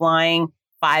imagination, flying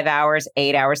 5 hours,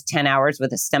 8 hours, 10 hours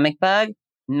with a stomach bug,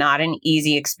 not an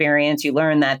easy experience. You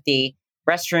learn that the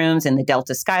restrooms in the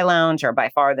Delta Sky Lounge are by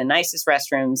far the nicest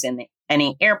restrooms in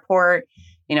any airport.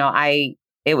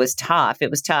 It was tough. It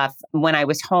was tough. When I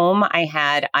was home, I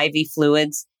had IV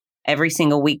fluids every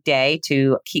single weekday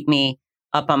to keep me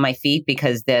up on my feet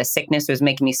because the sickness was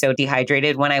making me so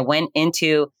dehydrated. When I went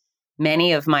into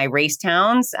many of my race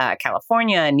towns,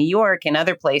 California, New York, and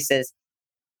other places,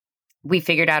 we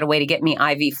figured out a way to get me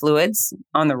IV fluids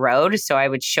on the road. So I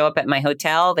would show up at my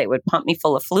hotel. They would pump me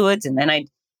full of fluids, and then I'd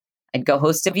go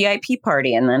host a VIP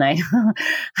party, and then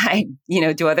I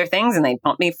do other things, and they'd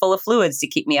pump me full of fluids to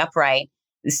keep me upright.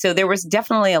 So there was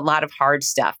definitely a lot of hard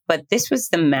stuff, but this was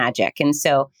the magic. And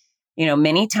so,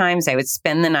 many times I would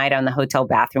spend the night on the hotel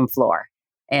bathroom floor.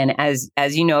 And as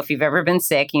you know, if you've ever been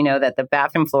sick, you know that the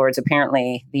bathroom floor is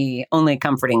apparently the only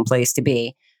comforting place to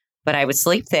be. But I would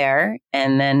sleep there,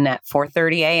 and then at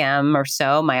 4:30 a.m. or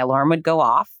so, my alarm would go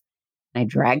off. I'd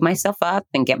drag myself up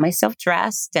and get myself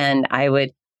dressed, and I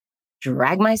would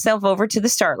drag myself over to the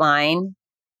start line.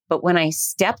 But when I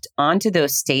stepped onto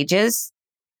those stages,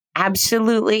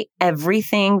 absolutely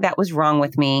everything that was wrong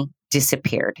with me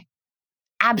disappeared.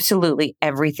 Absolutely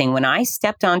everything. When I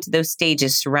stepped onto those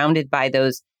stages surrounded by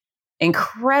those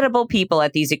incredible people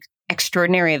at these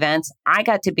extraordinary events, I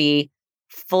got to be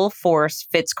full force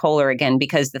Fitz Koehler again,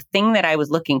 because the thing that I was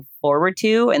looking forward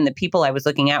to and the people I was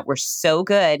looking at were so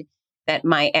good that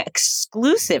my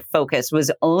exclusive focus was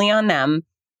only on them.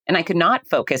 And I could not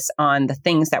focus on the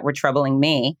things that were troubling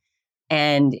me.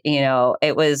 And,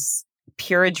 it was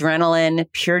pure adrenaline,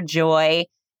 pure joy.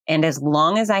 And as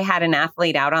long as I had an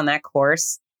athlete out on that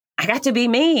course, I got to be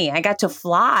me. I got to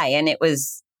fly. And it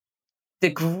was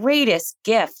the greatest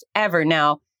gift ever.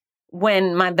 Now,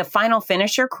 when the final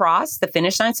finisher crossed the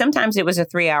finish line, sometimes it was a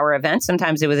 3-hour event,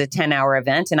 sometimes it was a 10-hour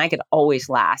event, and I could always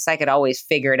last. I could always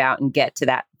figure it out and get to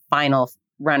that final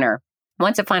runner.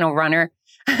 Once a final runner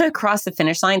crossed the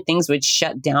finish line, things would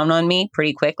shut down on me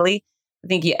pretty quickly. I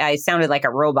think I sounded like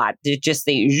a robot, just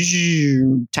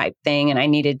the type thing, and I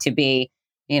needed to be,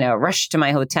 rushed to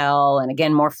my hotel and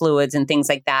again, more fluids and things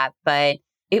like that. But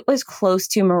it was close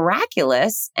to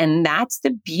miraculous, and that's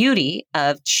the beauty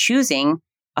of choosing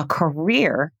a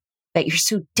career that you're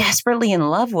so desperately in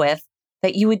love with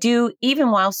that you would do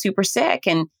even while super sick.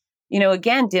 And,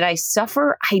 again, did I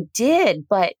suffer? I did.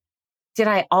 But did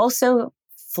I also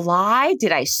fly?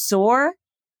 Did I soar?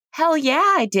 Hell yeah,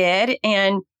 I did.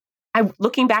 And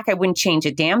looking back, I wouldn't change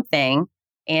a damn thing.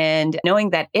 And knowing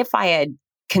that if I had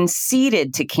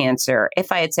conceded to cancer, if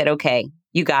I had said, okay,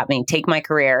 you got me, take my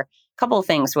career, a couple of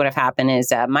things would have happened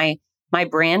is my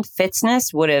brand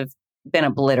Fitzness would have been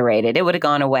obliterated. It would have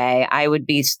gone away. I would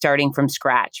be starting from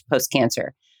scratch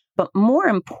post-cancer. But more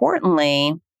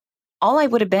importantly, all I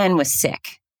would have been was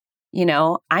sick.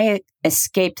 I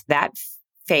escaped that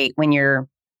fate. When you're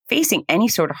facing any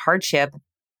sort of hardship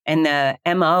and the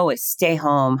MO is stay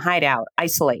home, hide out,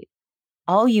 isolate,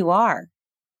 all you are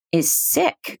is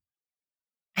sick.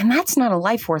 And that's not a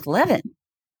life worth living.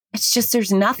 It's just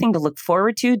there's nothing to look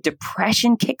forward to.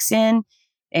 Depression kicks in,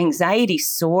 anxiety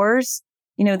soars.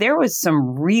 There was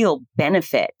some real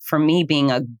benefit for me being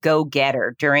a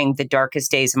go-getter during the darkest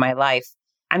days of my life.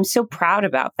 I'm so proud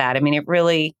about that. I mean,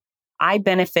 I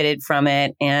benefited from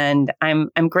it. And I'm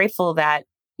grateful that,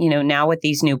 now with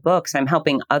these new books, I'm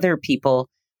helping other people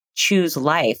choose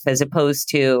life as opposed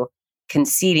to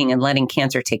conceding and letting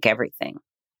cancer take everything.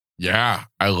 Yeah,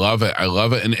 I love it. I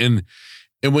love it.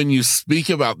 And when you speak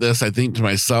about this, I think to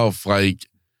myself, like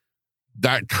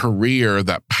that career,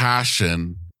 that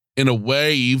passion, in a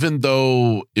way, even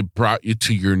though it brought you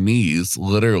to your knees,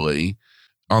 literally,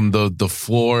 on the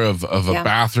floor of a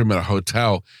bathroom at a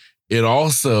hotel, it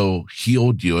also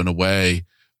healed you in a way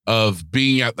of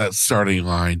being at that starting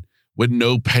line when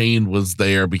no pain was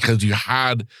there because you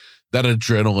had that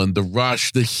adrenaline, the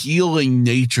rush, the healing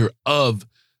nature of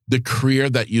the career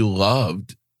that you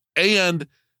loved. And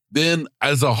then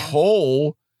as a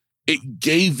whole, it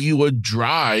gave you a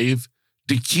drive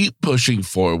to keep pushing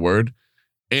forward.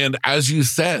 And as you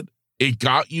said, it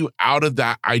got you out of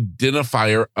that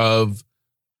identifier of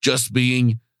just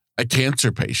being a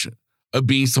cancer patient, of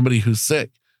being somebody who's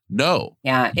sick. No,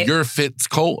 you're Fitz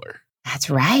Koehler. That's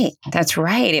right. That's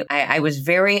right. I was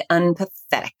very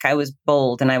unpathetic. I was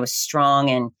bold and I was strong.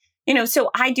 And, so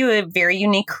I do a very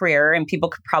unique career and people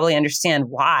could probably understand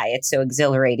why it's so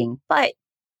exhilarating. But,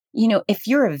 if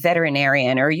you're a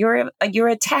veterinarian or you're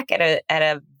a tech at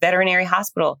a veterinary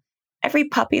hospital, every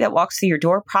puppy that walks through your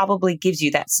door probably gives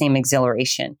you that same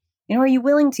exhilaration. Are you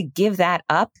willing to give that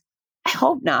up? I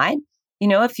hope not.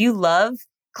 If you love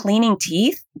cleaning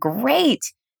teeth, great.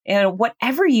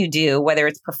 Whatever you do, whether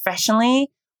it's professionally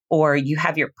or you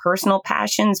have your personal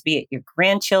passions, be it your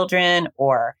grandchildren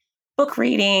or book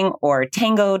reading or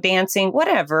tango dancing,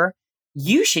 whatever,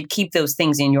 you should keep those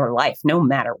things in your life no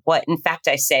matter what. In fact,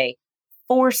 I say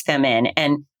force them in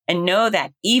and know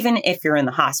that even if you're in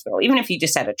the hospital, even if you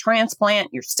just had a transplant,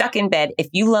 you're stuck in bed, if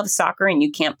you love soccer and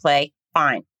you can't play,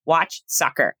 fine, watch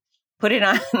soccer. Put it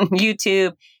on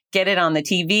YouTube, get it on the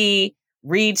TV,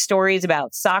 read stories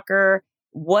about soccer,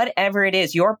 whatever it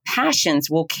is, your passions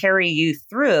will carry you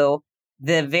through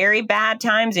the very bad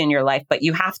times in your life, but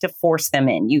you have to force them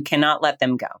in. You cannot let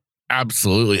them go.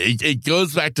 Absolutely. It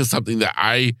goes back to something that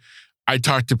I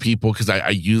talk to people because I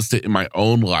used it in my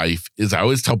own life is I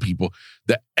always tell people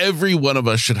that every one of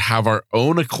us should have our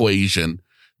own equation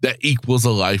that equals a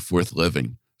life worth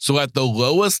living. So at the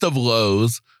lowest of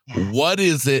lows, what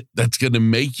is it that's going to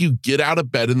make you get out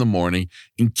of bed in the morning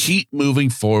and keep moving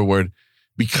forward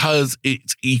because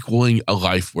it's equaling a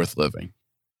life worth living?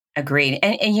 Agreed.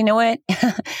 And you know what?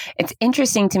 It's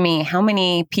interesting to me how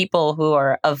many people who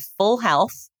are of full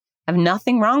health, have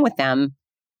nothing wrong with them,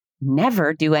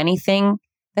 never do anything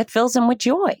that fills them with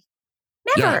joy?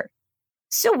 Never. Yeah.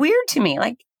 So weird to me.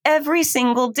 Like every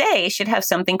single day should have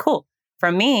something cool.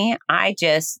 For me, I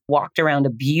just walked around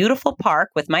a beautiful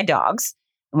park with my dogs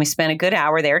and we spent a good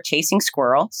hour there chasing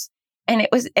squirrels. And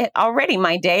already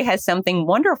my day has something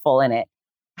wonderful in it.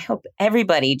 I hope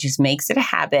everybody just makes it a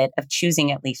habit of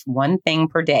choosing at least one thing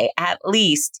per day, at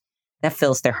least that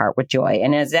fills their heart with joy.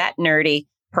 And is that nerdy?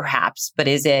 Perhaps. But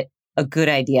is it a good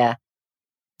idea?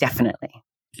 Definitely.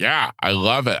 Yeah, I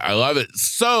love it. I love it.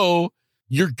 So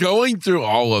you're going through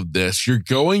all of this. You're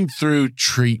going through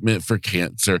treatment for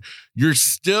cancer. You're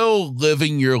still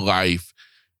living your life.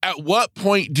 At what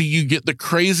point do you get the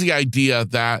crazy idea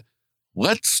that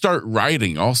let's start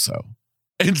writing also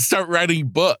and start writing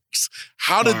books?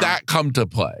 How did that come to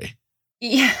play?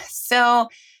 Yeah. So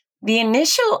the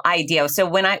initial idea, so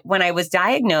when I was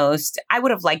diagnosed, I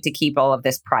would have liked to keep all of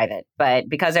this private, but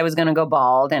because I was going to go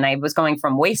bald and I was going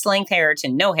from waist length hair to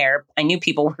no hair, I knew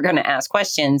people were going to ask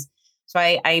questions. So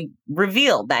I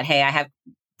revealed that, hey, I have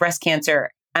breast cancer.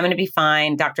 I'm going to be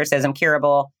fine. Doctor says I'm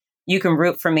curable. You can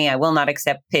root for me. I will not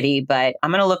accept pity, but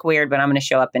I'm going to look weird, but I'm going to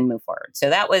show up and move forward. So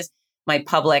that was my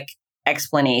public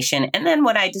explanation. And then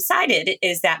what I decided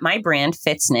is that my brand,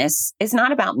 Fitzness, is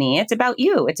not about me. It's about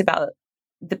you. It's about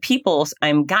the people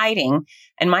I'm guiding.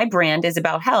 And my brand is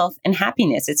about health and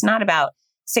happiness. It's not about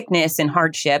sickness and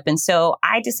hardship. And so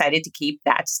I decided to keep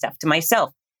that stuff to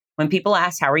myself. When people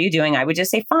asked, how are you doing? I would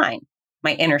just say, fine.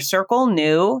 My inner circle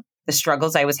knew the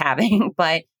struggles I was having,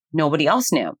 but nobody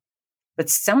else knew. But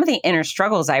some of the inner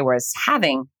struggles I was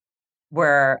having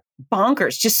were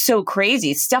bonkers, just so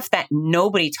crazy, stuff that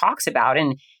nobody talks about.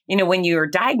 And, when you're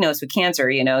diagnosed with cancer,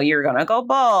 you're going to go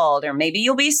bald, or maybe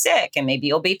you'll be sick and maybe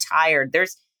you'll be tired.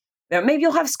 Maybe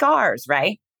you'll have scars,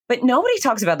 right? But nobody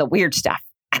talks about the weird stuff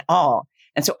at all.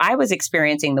 And so I was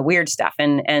experiencing the weird stuff.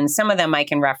 And some of them I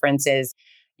can reference is,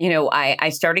 I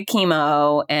started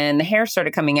chemo and the hair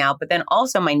started coming out, but then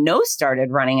also my nose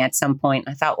started running at some point.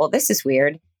 I thought, well, this is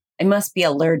weird. I must be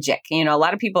allergic. A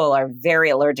lot of people are very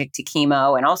allergic to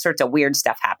chemo and all sorts of weird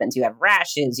stuff happens. You have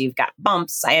rashes, you've got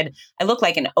bumps. I look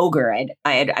like an ogre.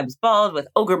 I was bald with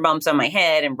ogre bumps on my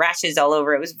head and rashes all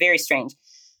over. It was very strange.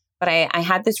 But I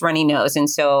had this runny nose. And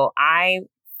so I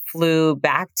flew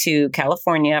back to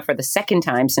California for the second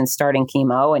time since starting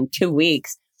chemo in 2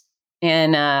 weeks.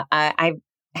 And I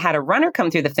had a runner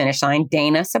come through the finish line,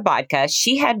 Dana Sabatka.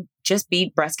 She had just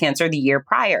beat breast cancer the year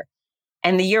prior.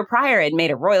 And the year prior had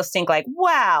made a royal stink like,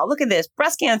 wow, look at this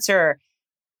breast cancer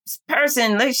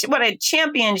person. What a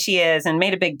champion she is, and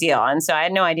made a big deal. And so I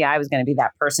had no idea I was going to be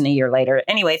that person a year later.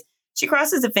 Anyways, she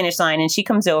crosses the finish line and she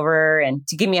comes over and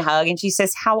to give me a hug and she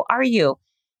says, how are you?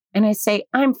 And I say,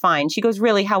 I'm fine. She goes,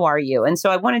 really, how are you? And so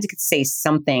I wanted to say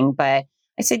something, but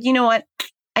I said, you know what?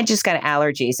 I just got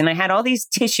allergies. And I had all these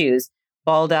tissues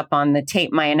balled up on the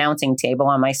tape, my announcing table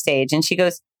on my stage. And she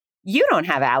goes, you don't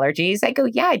have allergies. I go,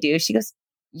 yeah, I do. She goes,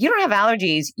 you don't have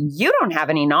allergies. You don't have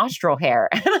any nostril hair.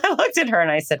 And I looked at her and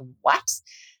I said, what?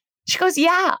 She goes,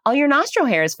 yeah, all your nostril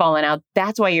hair has fallen out.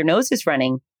 That's why your nose is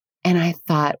running. And I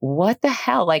thought, what the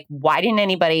hell? Like, why didn't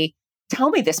anybody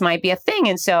tell me this might be a thing?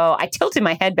 And so I tilted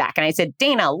my head back and I said,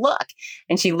 Dana, look.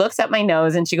 And she looks at my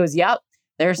nose and she goes, yep,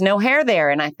 there's no hair there.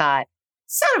 And I thought,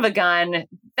 son of a gun,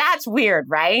 that's weird,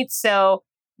 right? So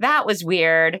that was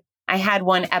weird. I had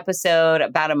one episode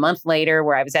about a month later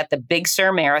where I was at the Big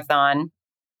Sur Marathon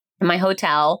in my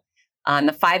hotel on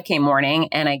the 5K morning.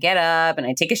 And I get up and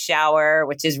I take a shower,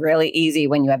 which is really easy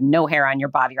when you have no hair on your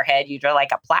body or head. You draw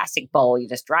like a plastic bowl. You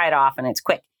just dry it off and it's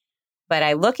quick. But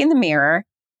I look in the mirror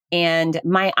and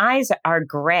my eyes are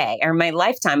gray. Or my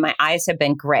lifetime, my eyes have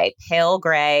been gray, pale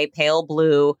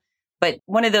blue. But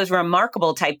one of those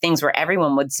remarkable type things where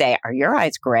everyone would say, are your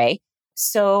eyes gray?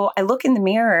 So I look in the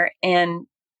mirror and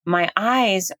my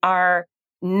eyes are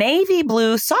navy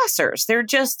blue saucers. They're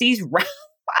just these,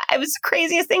 it was the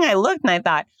craziest thing. I looked and I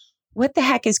thought, what the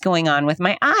heck is going on with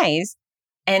my eyes?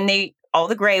 And all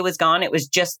the gray was gone. It was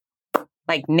just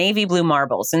like navy blue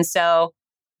marbles. And so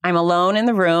I'm alone in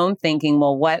the room thinking,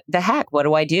 well, what the heck? What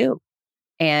do I do?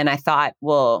 And I thought,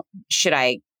 well, should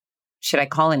I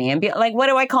call an ambulance? Like, what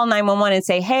do I call 911 and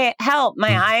say, hey, help,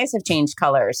 my eyes have changed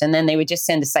colors. And then they would just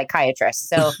send a psychiatrist.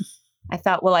 So I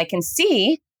thought, well, I can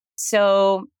see.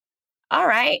 So, all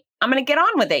right, I'm going to get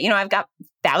on with it. I've got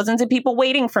thousands of people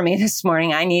waiting for me this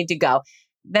morning. I need to go.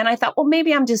 Then I thought, well,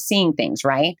 maybe I'm just seeing things,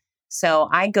 right? So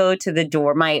I go to the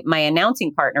door. My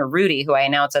announcing partner, Rudy, who I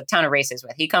announce a ton of races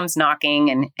with, he comes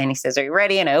knocking and he says, are you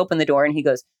ready? And I open the door and he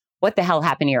goes, what the hell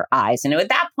happened to your eyes? And at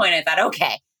that point, I thought,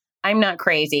 okay, I'm not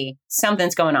crazy.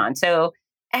 Something's going on. So,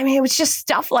 it was just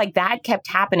stuff like that kept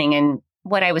happening. And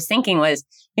what I was thinking was,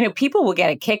 people will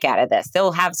get a kick out of this.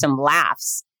 They'll have some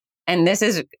laughs. And this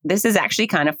is actually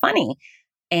kind of funny.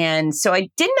 And so I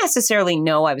didn't necessarily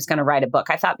know I was going to write a book.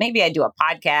 I thought maybe I'd do a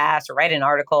podcast or write an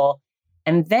article.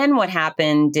 And then what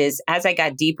happened is, as I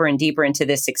got deeper and deeper into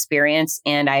this experience,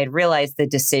 and I had realized the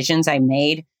decisions I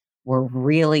made were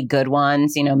really good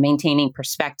ones, maintaining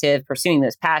perspective, pursuing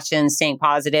those passions, staying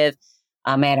positive.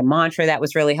 I had a mantra that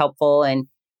was really helpful. And,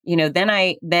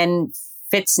 then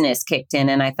Fitzness kicked in,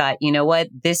 and I thought, you know what,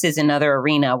 this is another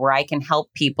arena where I can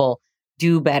help people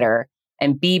do better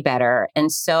and be better.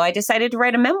 And so I decided to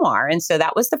write a memoir. And so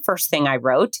that was the first thing I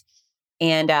wrote.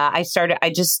 And I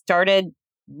just started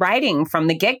writing from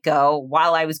the get-go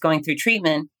while I was going through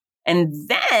treatment. And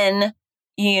then,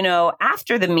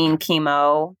 after the mean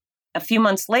chemo, a few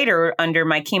months later, under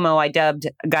my chemo I dubbed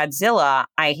Godzilla,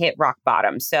 I hit rock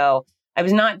bottom. So I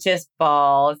was not just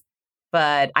bald,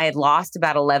 but I had lost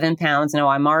about 11 pounds. No,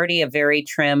 I'm already a very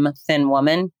trim, thin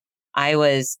woman. I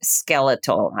was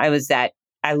skeletal. I looked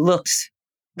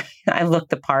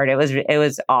the part. It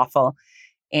was awful.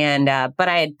 And, but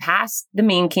I had passed the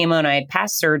mean chemo and I had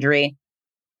passed surgery,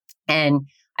 and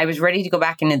I was ready to go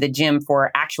back into the gym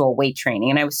for actual weight training.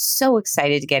 And I was so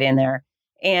excited to get in there.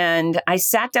 And I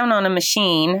sat down on a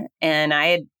machine, and I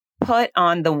had put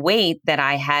on the weight that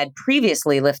I had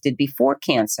previously lifted before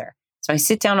cancer. So I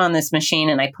sit down on this machine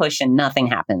and I push and nothing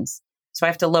happens. So I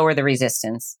have to lower the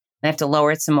resistance. I have to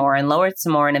lower it some more and lower it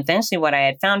some more. And eventually what I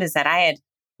had found is that I had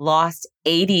lost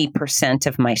 80%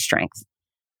 of my strength.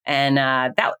 And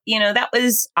that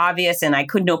was obvious. And I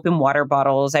couldn't open water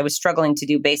bottles. I was struggling to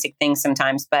do basic things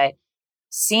sometimes. But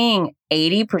seeing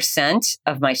 80%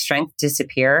 of my strength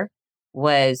disappear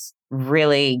was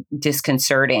really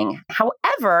disconcerting.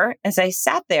 However, as I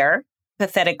sat there,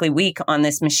 pathetically weak on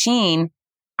this machine,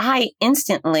 I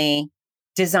instantly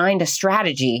designed a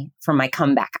strategy for my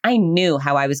comeback. I knew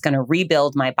how I was going to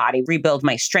rebuild my body, rebuild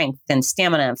my strength and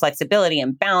stamina and flexibility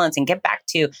and balance, and get back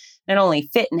to not only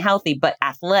fit and healthy, but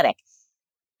athletic.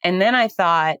 And then I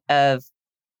thought of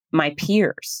my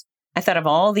peers. I thought of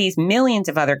all these millions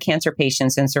of other cancer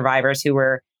patients and survivors who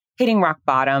were hitting rock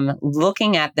bottom,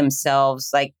 looking at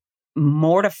themselves like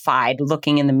mortified,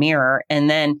 looking in the mirror. And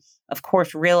then, of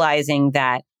course, realizing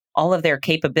that all of their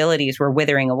capabilities were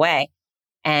withering away.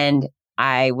 And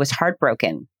I was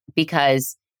heartbroken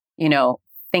because,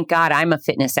 thank God I'm a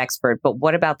fitness expert, but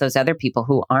what about those other people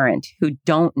who aren't, who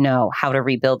don't know how to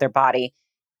rebuild their body?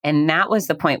 And that was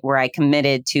the point where I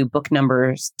committed to book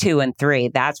numbers 2 and 3.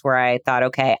 That's where I thought,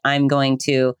 okay, I'm going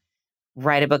to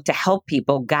write a book to help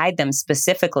people, guide them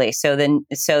specifically. So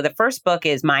the first book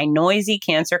is my noisy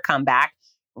cancer comeback,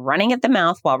 running at the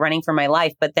mouth while running for my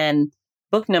life. But then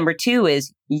book number 2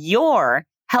 is your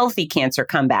healthy cancer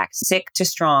comeback, sick to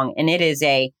strong. And it is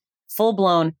a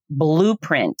full-blown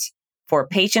blueprint for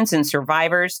patients and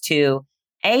survivors to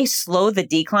slow the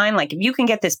decline. Like, if you can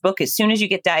get this book as soon as you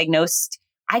get diagnosed,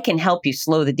 I can help you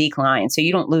slow the decline so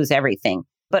you don't lose everything.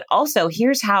 But also,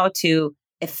 here's how to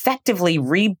effectively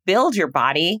rebuild your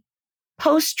body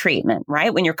post-treatment,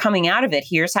 right? When you're coming out of it,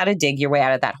 here's how to dig your way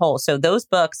out of that hole. So those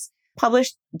books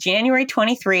published January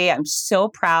 23. I'm so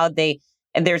proud.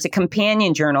 There's a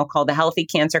companion journal called the Healthy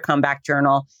Cancer Comeback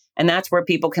Journal. And that's where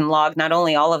people can log not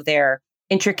only all of their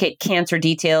intricate cancer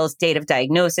details, date of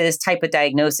diagnosis, type of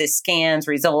diagnosis, scans,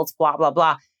 results, blah, blah,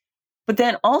 blah, but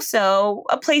then also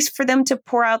a place for them to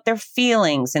pour out their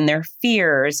feelings and their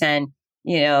fears and,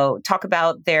 talk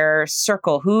about their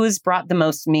circle. Who's brought the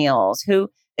most meals? Who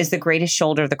is the greatest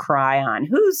shoulder to cry on?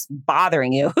 Who's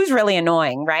bothering you? Who's really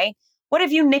annoying, right? What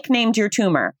have you nicknamed your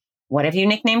tumor? What have you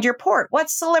nicknamed your port? What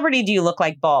celebrity do you look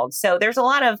like bald? So there's a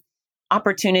lot of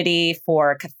opportunity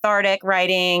for cathartic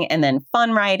writing and then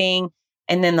fun writing.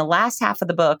 And then the last half of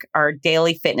the book are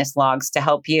daily fitness logs to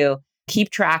help you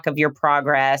keep track of your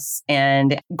progress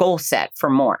and goal set for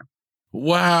more.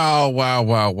 Wow, wow,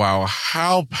 wow, wow.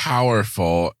 How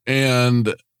powerful.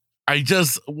 And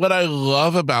what I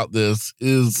love about this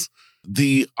is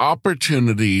the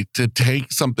opportunity to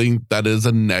take something that is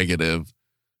a negative,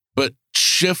 but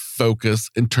shift focus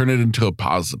and turn it into a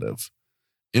positive.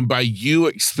 And by you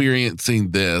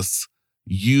experiencing this,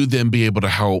 you then be able to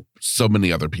help so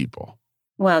many other people.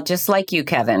 Well, just like you,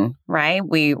 Kevin, right?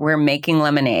 We're making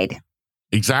lemonade.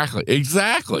 Exactly.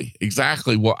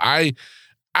 Well, I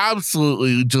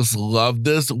absolutely just love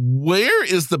this. Where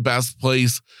is the best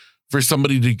place for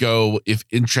somebody to go if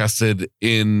interested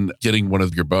in getting one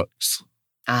of your books?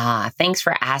 Thanks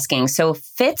for asking. So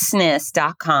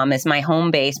Fitzness.com is my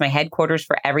home base, my headquarters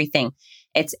for everything.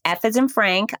 It's F as in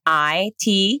Frank,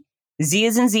 I-T, Z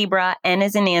as in zebra, N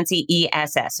as in Nancy,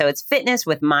 E-S-S. So it's fitness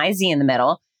with my Z in the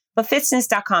middle. But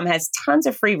fitzness.com has tons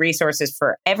of free resources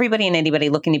for everybody and anybody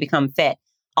looking to become fit.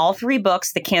 All 3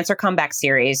 books, the Cancer Comeback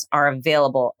series, are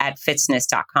available at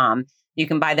fitzness.com. You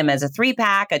can buy them as a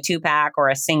 3-pack, a 2-pack, or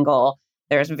a single.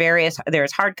 There's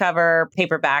hardcover,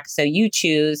 paperback, so you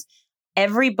choose.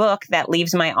 Every book that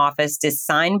leaves my office is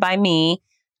signed by me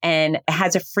and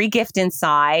has a free gift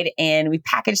inside. And we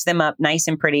package them up nice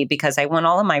and pretty because I want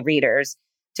all of my readers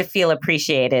to feel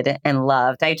appreciated and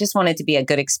loved. I just want it to be a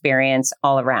good experience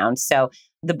all around. So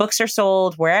the books are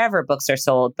sold wherever books are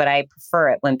sold, but I prefer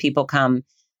it when people come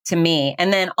to me.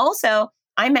 And then also,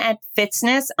 I'm at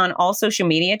Fitzness on all social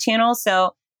media channels.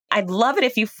 So I'd love it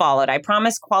if you followed. I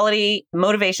promise quality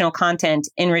motivational content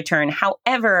in return.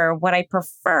 However, what I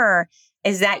prefer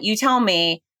is that you tell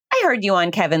me, I heard you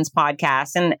on Kevin's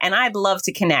podcast and I'd love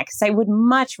to connect because I would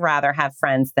much rather have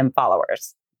friends than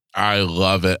followers. I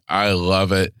love it. I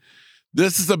love it.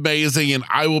 This is amazing. And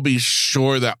I will be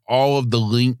sure that all of the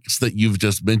links that you've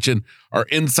just mentioned are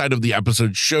inside of the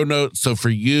episode show notes. So for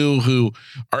you who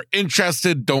are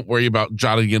interested, don't worry about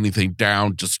jotting anything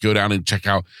down. Just go down and check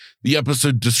out the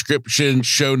episode description,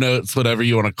 show notes, whatever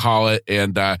you want to call it.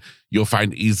 And you'll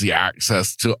find easy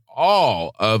access to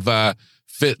all of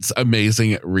Fitz's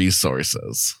amazing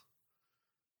resources.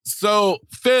 So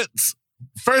Fitz,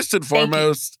 first and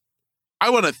foremost, I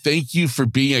want to thank you for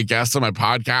being a guest on my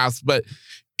podcast, but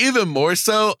even more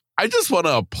so, I just want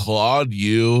to applaud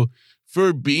you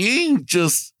for being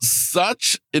just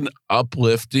such an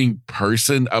uplifting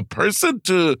person, a person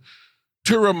to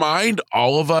remind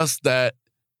all of us that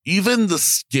even the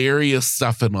scariest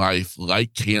stuff in life,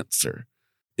 like cancer,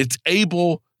 it's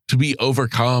able to be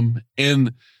overcome.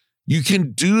 And you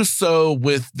can do so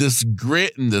with this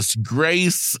grit and this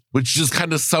grace, which just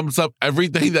kind of sums up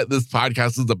everything that this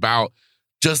podcast is about.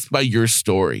 Just by your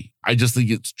story. I just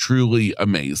think it's truly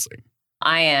amazing.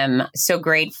 I am so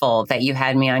grateful that you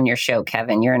had me on your show,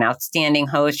 Kevin. You're an outstanding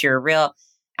host.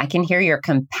 I can hear your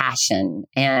compassion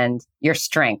and your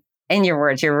strength in your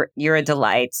words. You're a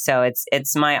delight. So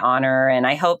it's my honor. And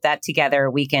I hope that together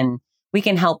we can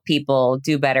help people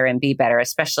do better and be better,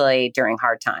 especially during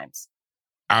hard times.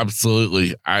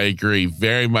 Absolutely. I agree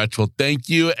very much. Well, thank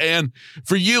you. And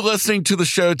for you listening to the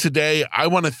show today, I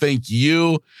want to thank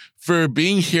you for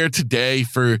being here today,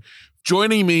 for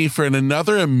joining me for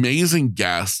another amazing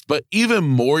guest. But even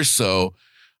more so,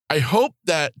 I hope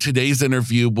that today's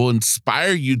interview will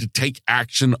inspire you to take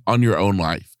action on your own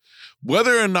life.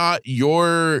 Whether or not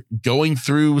you're going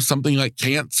through something like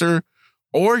cancer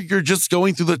or you're just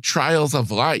going through the trials of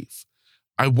life,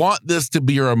 I want this to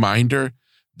be a reminder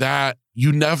that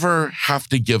you never have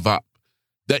to give up,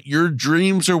 that your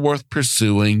dreams are worth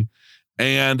pursuing,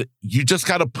 and you just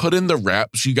got to put in the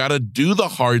reps. You got to do the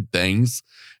hard things.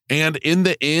 And in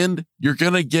the end, you're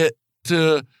going to get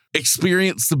to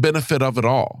experience the benefit of it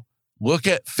all. Look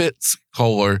at Fitz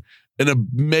Koehler, an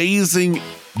amazing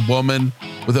woman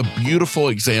with a beautiful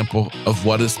example of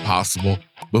what is possible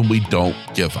when we don't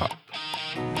give up.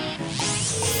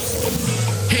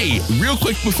 Hey, real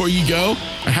quick before you go,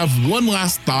 I have one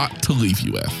last thought to leave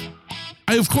you with.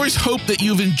 I, of course, hope that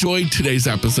you've enjoyed today's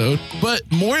episode, but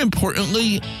more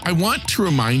importantly, I want to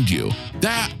remind you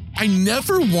that I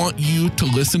never want you to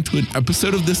listen to an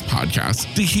episode of this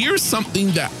podcast to hear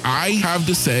something that I have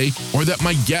to say or that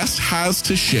my guest has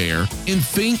to share and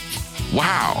think,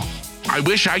 wow, I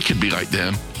wish I could be like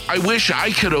them. I wish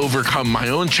I could overcome my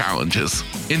own challenges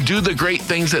and do the great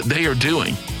things that they are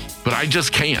doing, but I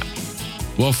just can't.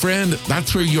 Well, friend,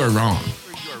 that's where you are wrong.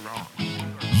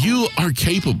 You are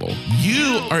capable.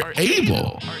 You are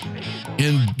able.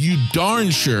 And you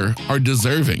darn sure are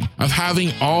deserving of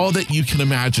having all that you can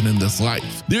imagine in this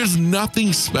life. There's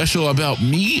nothing special about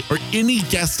me or any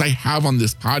guest I have on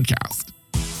this podcast.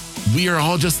 We are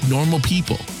all just normal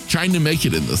people trying to make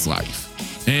it in this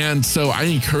life. And so I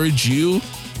encourage you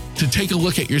to take a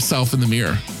look at yourself in the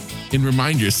mirror and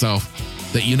remind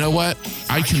yourself that, you know what?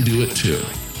 I can do it too.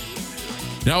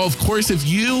 Now, of course, if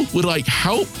you would like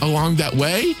help along that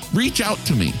way, reach out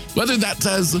to me, whether that's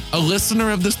as a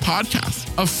listener of this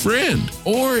podcast, a friend,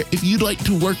 or if you'd like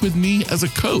to work with me as a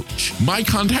coach. My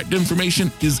contact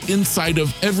information is inside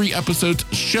of every episode's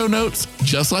show notes,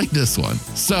 just like this one.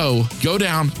 So go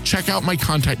down, check out my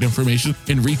contact information,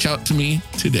 and reach out to me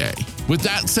today. With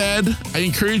that said, I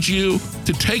encourage you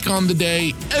to take on the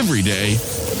day every day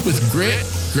with grit,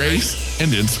 grace,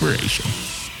 and inspiration.